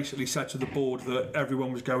 but basically said to the board that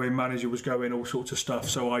everyone was going, manager was going, all sorts of stuff,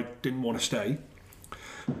 so I didn't want to stay.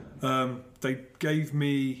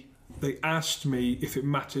 They asked me if it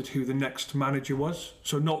mattered who the next manager was,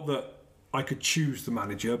 so not that I could choose the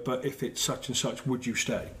manager, but if it's such and such, would you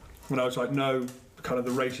stay? And I was like, no, kind of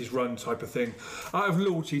the race is run type of thing. I have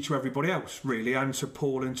loyalty to everybody else, really, and to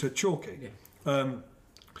Paul and to Chalky. Yeah.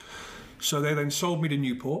 So they then sold me to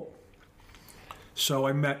Newport. So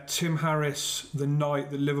I met Tim Harris the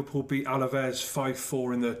night that Liverpool beat Alaves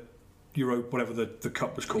 5-4 in the Euro, whatever the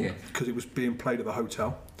cup was called, because it was being played at the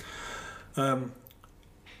hotel.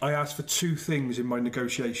 I asked for two things in my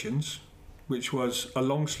negotiations, which was a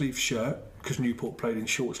long sleeve shirt, because Newport played in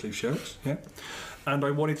short sleeve shirts, and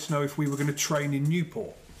I wanted to know if we were going to train in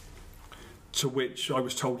Newport, to which I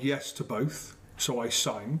was told yes to both, so I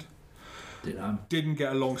signed. Didn't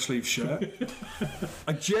get a long sleeve shirt.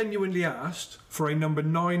 I genuinely asked for a number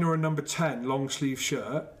 9 or a number 10 long sleeve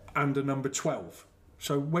shirt and a number 12.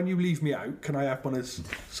 So when you leave me out, can I have one as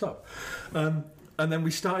sub? And then we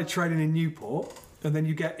started training in Newport, and then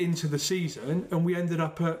you get into the season, and we ended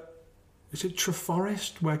up at, is it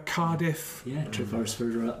Treforest, where Cardiff? Yeah, Treforest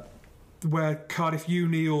further up. Where Cardiff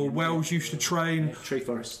Uni or Wells used to train. Yeah,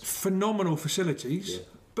 Treforest. Phenomenal facilities,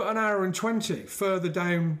 but an hour and 20 further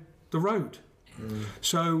down the road.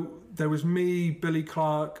 So there was me, Billy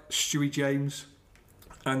Clark, Stewie James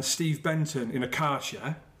and Steve Benton in a car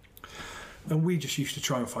share, and we just used to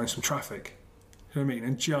try and find some traffic. You know what I mean?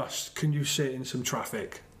 And just, can you sit in some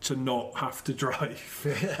traffic to not have to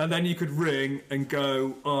drive? And then you could ring and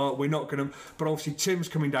go, oh, we're not going to... But obviously Tim's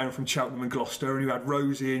coming down from Cheltenham and Gloucester, and you had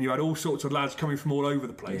Rosie, and you had all sorts of lads coming from all over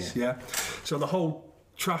the place, So the whole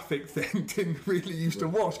traffic thing didn't really used to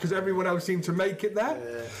wash, because everyone else seemed to make it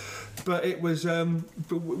there. But it was...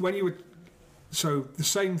 but when you were... So the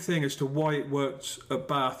same thing as to why it worked at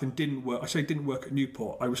Bath and didn't work. I say didn't work at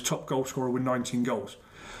Newport. I was top goal scorer with 19 goals.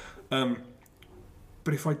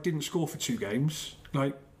 But if I didn't score for 2 games,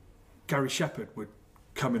 like Gary Shepherd would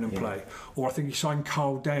come in and play. Or I think he signed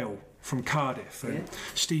Carl Dale from Cardiff. And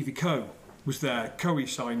Stevie Coe was there. Coe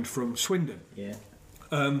signed from Swindon.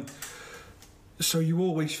 So you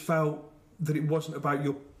always felt that it wasn't about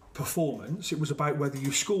your performance, it was about whether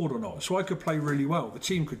you scored or not. So I could play really well, the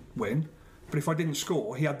team could win, but if I didn't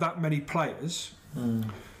score, he had that many players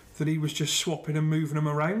that he was just swapping and moving them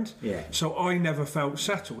around. So I never felt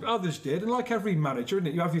settled. Others did, and like every manager, isn't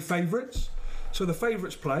it? You have your favourites. So the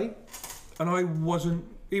favourites play, and I wasn't,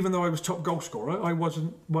 even though I was top goal scorer, I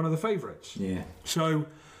wasn't one of the favourites. So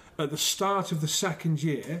at the start of the second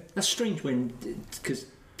year... That's strange when, because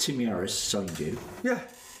Timmy Harris signed you.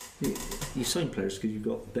 You sign players because you've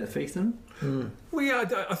got a bit of faith in them? Well,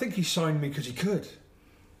 yeah, I think he signed me because he could.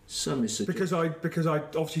 Because I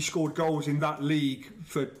obviously scored goals in that league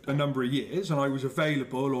for a number of years, and I was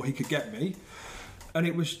available, or he could get me. And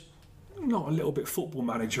it was not a little bit football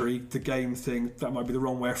manager-y, the game thing. That might be the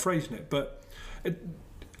wrong way of phrasing it, but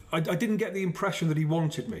I didn't get the impression that he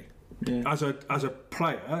wanted me as a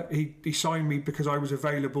player. He signed me because I was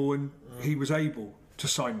available and he was able to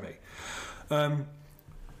sign me.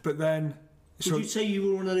 But then... Would you say you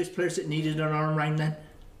were one of those players that needed an arm round then?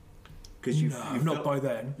 You've not by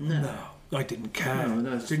then. No. I didn't care.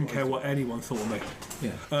 Didn't care what anyone thought of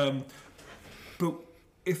me. But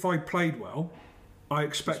if I played well, I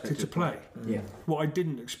expected to play. What I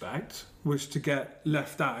didn't expect was to get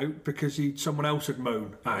left out because someone else had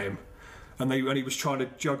moaned at him. And he was trying to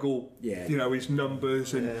juggle, his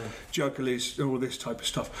numbers and juggle all this type of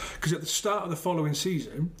stuff. Because at the start of the following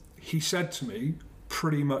season, he said to me,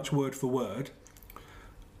 pretty much word for word,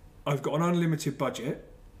 I've got an unlimited budget.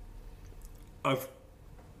 I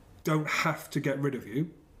don't have to get rid of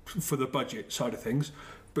you for the budget side of things,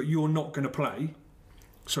 but you're not going to play.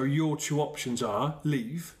 So your two options are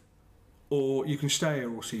leave, or you can stay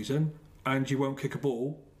here all season and you won't kick a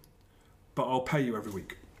ball, but I'll pay you every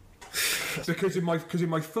week. Because in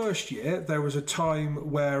my first year there was a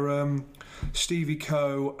time where Stevie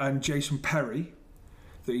Coe and Jason Perry,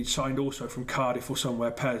 that he'd signed also from Cardiff or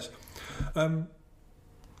somewhere, Pez,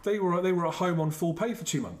 they were at home on full pay for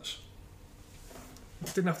 2 months.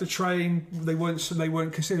 Didn't have to train. They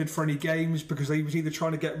weren't considered for any games because they was either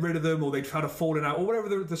trying to get rid of them or they'd had a falling out or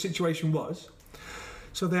whatever the situation was.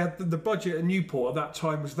 So they had the budget at Newport at that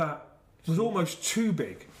time was almost too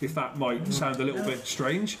big, if that might sound a little bit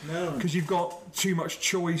strange, because you've got too much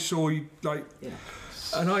choice or you like. Yeah.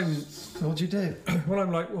 And what do you do? Well,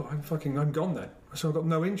 I'm like, well, I'm gone then. So I've got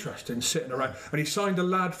no interest in sitting around. And he signed a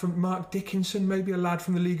lad from Mark Dickinson, maybe a lad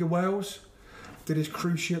from the League of Wales. Did his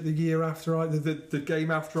cruciate the year after the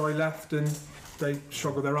game after I left, and they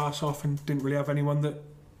struggled their arse off and didn't really have anyone that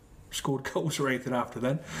scored goals or anything after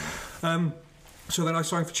then. So then I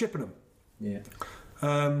signed for Chippenham. Yeah.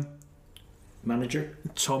 Manager?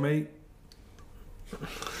 Tommy.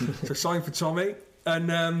 So signed for Tommy.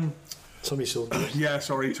 And Tommy Saunders. Yeah,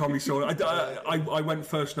 sorry, Tommy Saunders. I went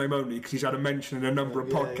first name only because he's had a mention in a number of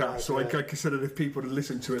podcasts, so I considered if people had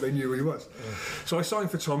listened to it, they knew who he was. Yeah. So I signed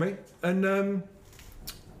for Tommy, and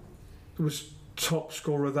was top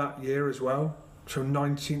scorer that year as well, so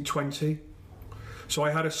 1920. So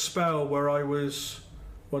I had a spell where I was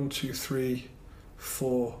 1, 2, 3,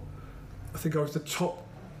 4. I think I was the top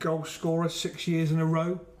goal scorer 6 years in a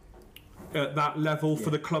row at that level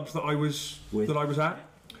for the clubs that I was at.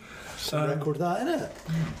 It's a record that, isn't it?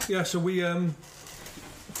 Yeah, so we and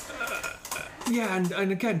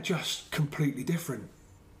again just completely different.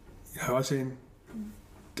 You know, as in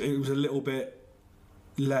it was a little bit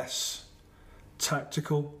less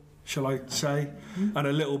tactical, shall I say, and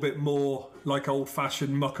a little bit more like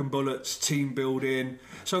old-fashioned muck and bullets, team building.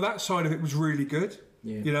 So that side of it was really good.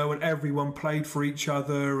 Yeah. You know, and everyone played for each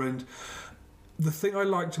other. And the thing I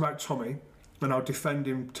liked about Tommy, and I'll defend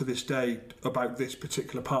him to this day about this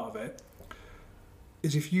particular part of it,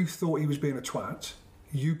 is if you thought he was being a twat,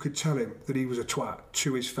 you could tell him that he was a twat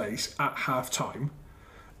to his face at half-time,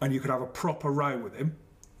 and you could have a proper row with him.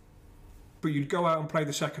 But you'd go out and play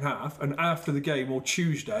the second half, and after the game or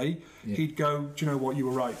Tuesday, he'd go, do you know what, you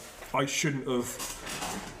were right. I shouldn't have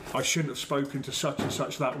spoken to such and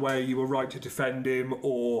such that way. You were right to defend him,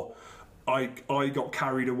 or I got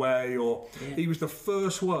carried away, or he was the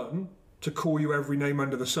first one to call you every name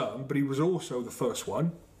under the sun, but he was also the first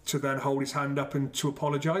one to then hold his hand up and to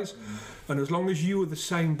apologise. And as long as you were the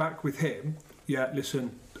same back with him,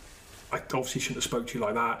 listen, I obviously shouldn't have spoke to you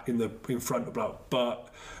like that in front of blah, but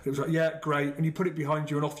it was like, great, and you put it behind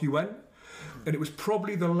you and off you went. And it was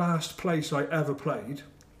probably the last place I ever played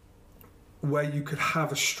where you could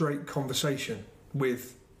have a straight conversation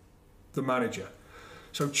with the manager.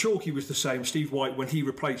 So Chalky was the same, Steve White, when he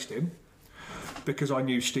replaced him, because I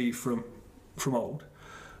knew Steve from old.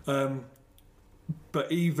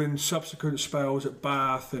 But even subsequent spells at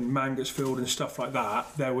Bath and Mangotsfield and stuff like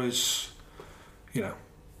that, there was, you know,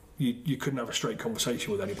 you couldn't have a straight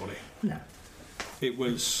conversation with anybody. No. It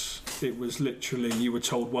was literally, you were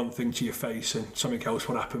told one thing to your face and something else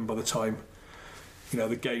would happen by the time, you know,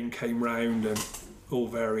 the game came round and all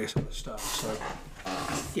various other stuff. So.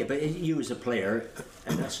 Yeah, but you as a player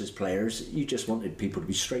and us as players, you just wanted people to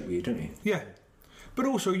be straight with you, don't you? Yeah, but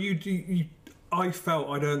also I felt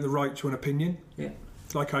I'd earned the right to an opinion. Yeah.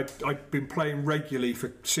 Like I'd been playing regularly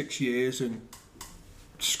for 6 years and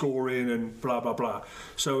scoring and blah blah blah.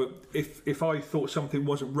 So if I thought something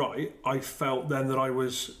wasn't right, I felt then that I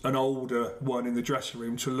was an older one in the dressing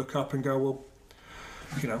room to look up and go, well,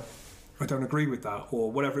 you know, I don't agree with that,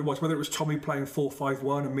 or whatever it was. Whether it was Tommy playing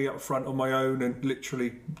 4-5-1 and me up front on my own and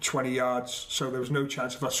literally 20 yards, so there was no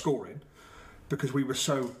chance of us scoring because we were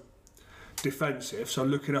so defensive. So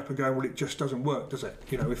looking up and going, well, it just doesn't work, does it?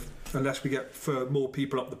 You know, unless we get more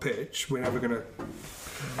people up the pitch, we're never going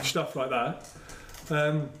to stuff like that.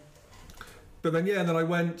 But then and then I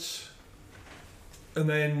went, and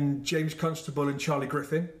then James Constable and Charlie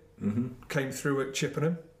Griffin came through at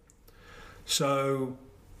Chippenham. So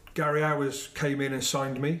Gary Hours came in and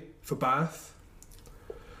signed me for Bath.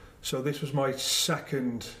 So this was my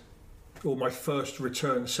first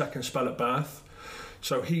return, second spell at Bath.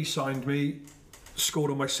 So he signed me,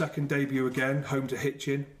 scored on my second debut again, home to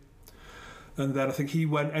Hitchin. And then I think he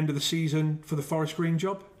went end of the season for the Forest Green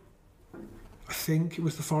job. I think it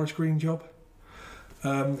was the Forest Green job.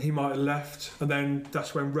 He might have left. And then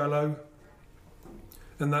that's when Rello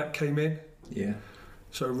and that came in. Yeah.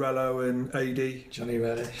 So Rello and AD. Johnny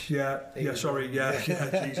Relish. Yeah,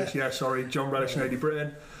 Jesus, sorry, John Relish and AD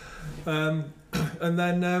Britton. And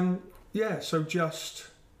then, so just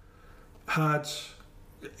had,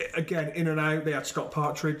 again, in and out, they had Scott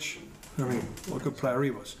Partridge. I mean, what a good player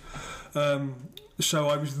he was. So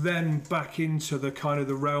I was then back into the kind of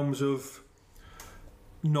the realms of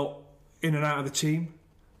not in and out of the team,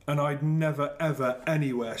 and I'd never, ever,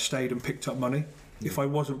 anywhere stayed and picked up money. If I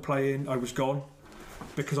wasn't playing, I was gone.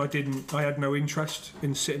 Because I had no interest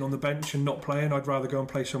in sitting on the bench and not playing. I'd rather go and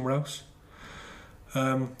play somewhere else.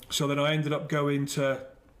 So then I ended up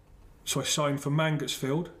so I signed for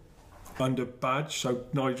Mangotsfield under Badge, so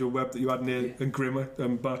Nigel Webb that you had near, and Grimmer,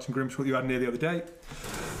 Martin Grimsworth you had near the other day.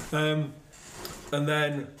 And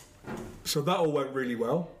then, so that all went really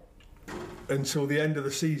well until the end of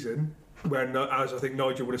the season, when, as I think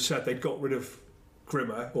Nigel would have said, they'd got rid of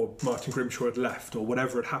Grimmer, or Martin Grimshaw had left, or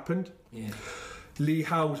whatever had happened. Yeah. Lee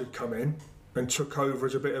Howes had come in and took over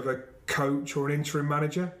as a bit of a coach or an interim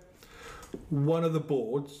manager. One of the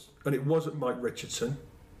boards, and it wasn't Mike Richardson,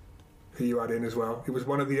 who you had in as well, it was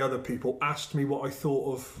one of the other people, asked me what I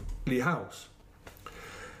thought of Lee Howes.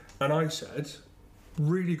 And I said,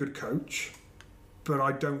 really good coach, but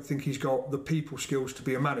I don't think he's got the people skills to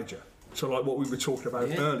be a manager. So like what we were talking about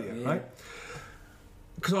earlier, right?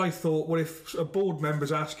 Because I thought, well, if a board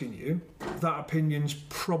member's asking you, that opinion's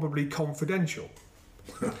probably confidential.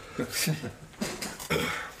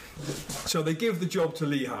 So they give the job to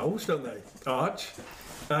Lee Howes, don't they, Arch?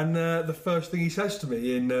 And the first thing he says to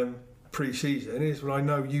me in pre-season is, well, I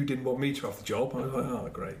know you didn't want me to have the job. I was like, oh,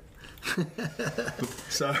 great.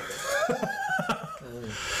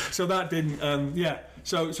 So that didn't,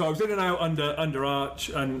 So I was in and out under Arch,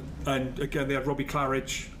 and again they had Robbie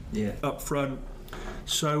Claridge up front.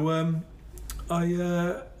 So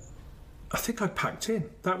I think I packed in.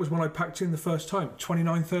 That was when I packed in the first time,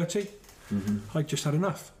 29-30. I just had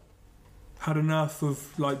enough. Had enough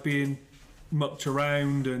of like being mucked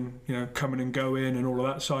around and coming and going and all of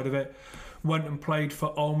that side of it. Went and played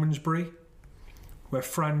for Almondsbury, where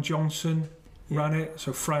Fran Johnson ran it.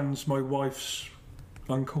 So Fran's my wife's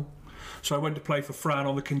uncle. So I went to play for Fran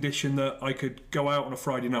on the condition that I could go out on a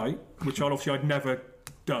Friday night, which obviously I'd never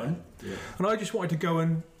done. And I just wanted to go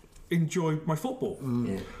and enjoy my football.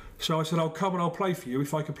 So I said, I'll come and I'll play for you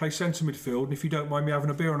if I can play centre midfield, and if you don't mind me having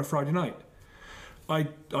a beer on a Friday night. I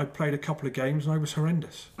played a couple of games and I was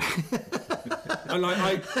horrendous. And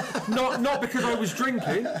not because I was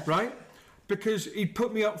drinking, right? Because he'd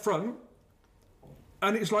put me up front,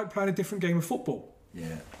 and it's like playing a different game of football.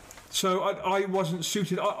 So I wasn't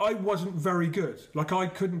suited. I wasn't very good. Like, I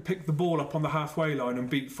couldn't pick the ball up on the halfway line and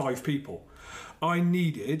beat 5 people. I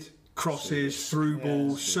needed crosses, through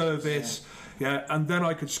balls, service, and then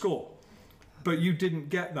I could score. But you didn't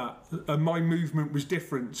get that. And my movement was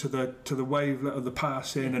different to the wave of the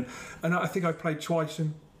passing, and I think I played twice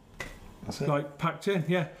and packed in,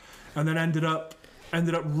 and then ended up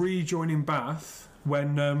rejoining Bath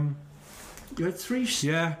when. You had 3.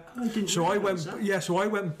 Yeah. So I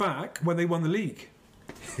went back when they won the league.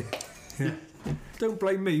 Don't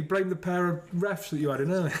blame me. Blame the pair of refs that you had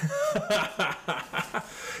in earlier.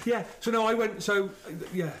 So no, I went. So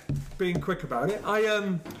being quick about it,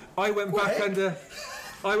 I went back under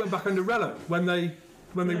Rello when they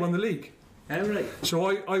won the league. Right.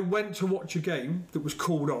 So I went to watch a game that was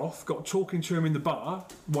called off. Got talking to him in the bar.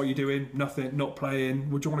 What are you doing? Nothing. Not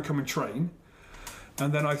playing. Would you want to come and train?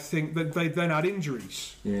 And then I think that they then had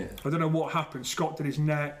injuries. I don't know what happened. Scott did his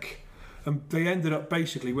neck, and they ended up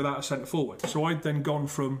basically without a centre forward. So I'd then gone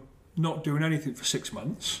from not doing anything for 6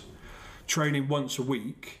 months, training once a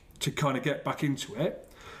week to kind of get back into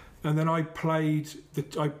it. And then I played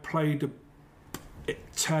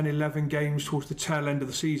 10, 11 games towards the tail end of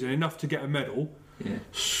the season, enough to get a medal.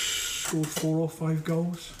 Scored 4 or 5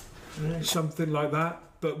 goals, something like that.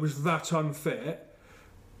 But was that unfit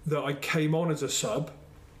that I came on as a sub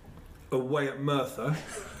away at Merthyr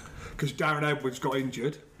because Darren Edwards got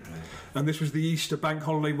injured, and this was the Easter bank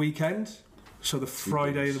holiday weekend, so the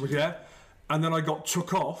Friday was and then I got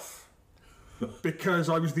took off because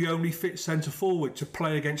I was the only fit centre forward to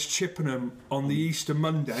play against Chippenham on the Easter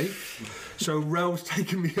Monday. So Rel's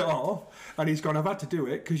taken me off, and he's gone, I've had to do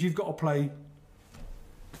it because you've got to play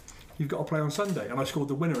on Sunday, and I scored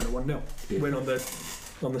the winner in a 1-0 win on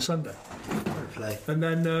the Sunday. Play. And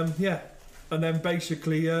then and then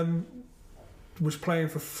basically was playing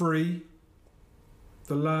for free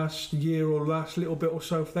the last year or last little bit or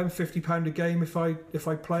so for them, £50 a game if I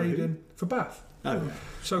played for Bath.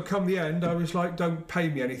 So come the end, I was like, don't pay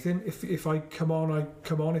me anything. If I come on, I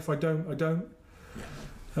come on. If I don't, I don't.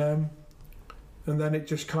 And then it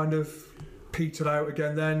just kind of petered out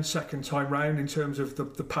again then, second time round in terms of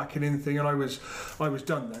the packing in thing, and I was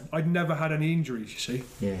done then. I'd never had any injuries, you see.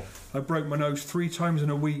 Yeah. I broke my nose 3 times in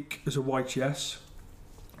a week as a YTS,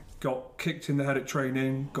 got kicked in the head at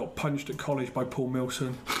training, got punched at college by Paul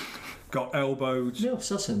Milson, got elbowed.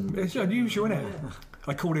 It's unusual, isn't it?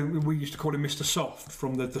 We used to call him Mr. Soft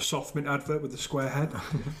from the Soft Mint advert with the square head.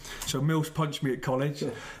 So Mills punched me at college,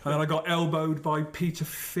 and then I got elbowed by Peter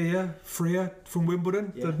Freer from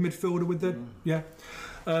Wimbledon, the midfielder with the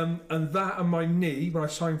and that and my knee when I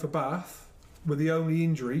signed for Bath were the only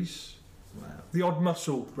injuries. Wow. The odd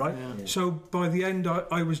muscle, right? Yeah. So by the end,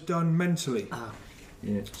 I was done mentally.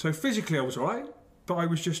 Yeah. So physically, I was all right, but I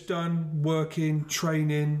was just done working,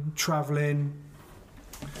 training, travelling.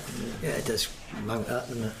 Yeah, it does mount up,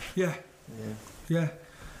 doesn't it? Yeah.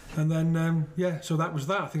 And then, so that was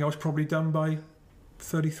that. I think I was probably done by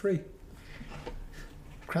 33.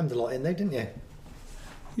 Crammed a lot in there, didn't you?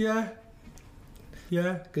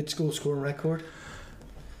 Yeah. Good school scoring record.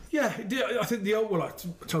 Yeah, I think I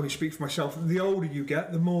totally speak for myself. The older you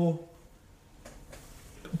get, the more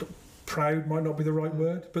proud might not be the right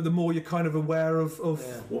word, but the more you're kind of aware of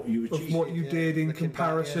what you achieved, of what you did in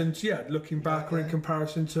comparison to looking back or in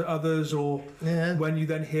comparison to others, or when you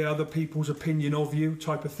then hear other people's opinion of you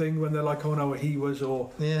type of thing, when they're like, oh no, he was,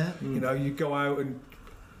 or you know, you go out and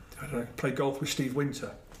I don't know, play golf with Steve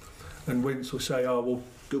Winter, and Wince will say, oh well,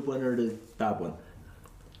 good one or the bad one?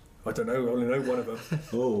 I don't know, I only know one of them.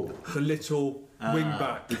 Oh, the little wing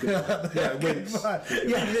back. Yeah, Wince.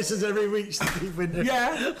 Yeah, this is every week, Steve Winter.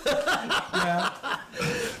 Yeah.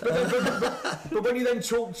 But when you then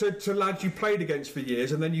talk to lads you played against for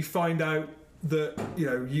years, and then you find out that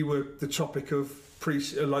you were the topic of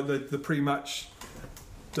the pre-match,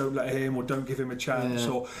 don't let him or don't give him a chance,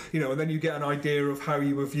 or and then you get an idea of how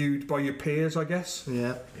you were viewed by your peers, I guess.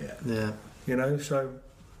 Yeah. So.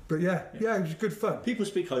 But it was good fun. People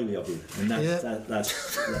speak highly of you, and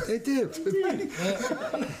that's they do.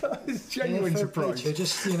 It's genuine surprise.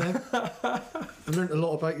 Just I learned a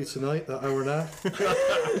lot about you tonight, that hour and a half.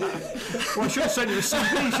 Well, I should have sent you a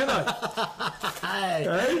CD, shouldn't I?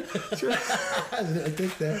 I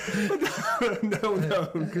did there. No,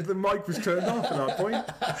 because the mic was turned off at that point.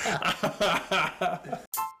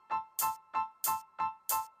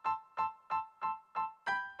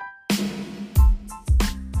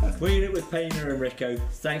 Winging it with Painter and Rico.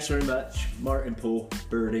 Thanks very much, Martin, Paul,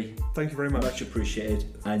 Birdie. Thank you very much. Much appreciated.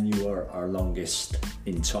 And you are our longest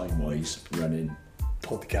in time-wise running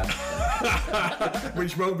podcast,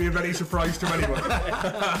 which won't be a very surprise to anyone.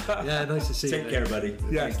 Yeah, nice to see you. Take care, buddy.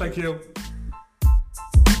 Yes, thank you.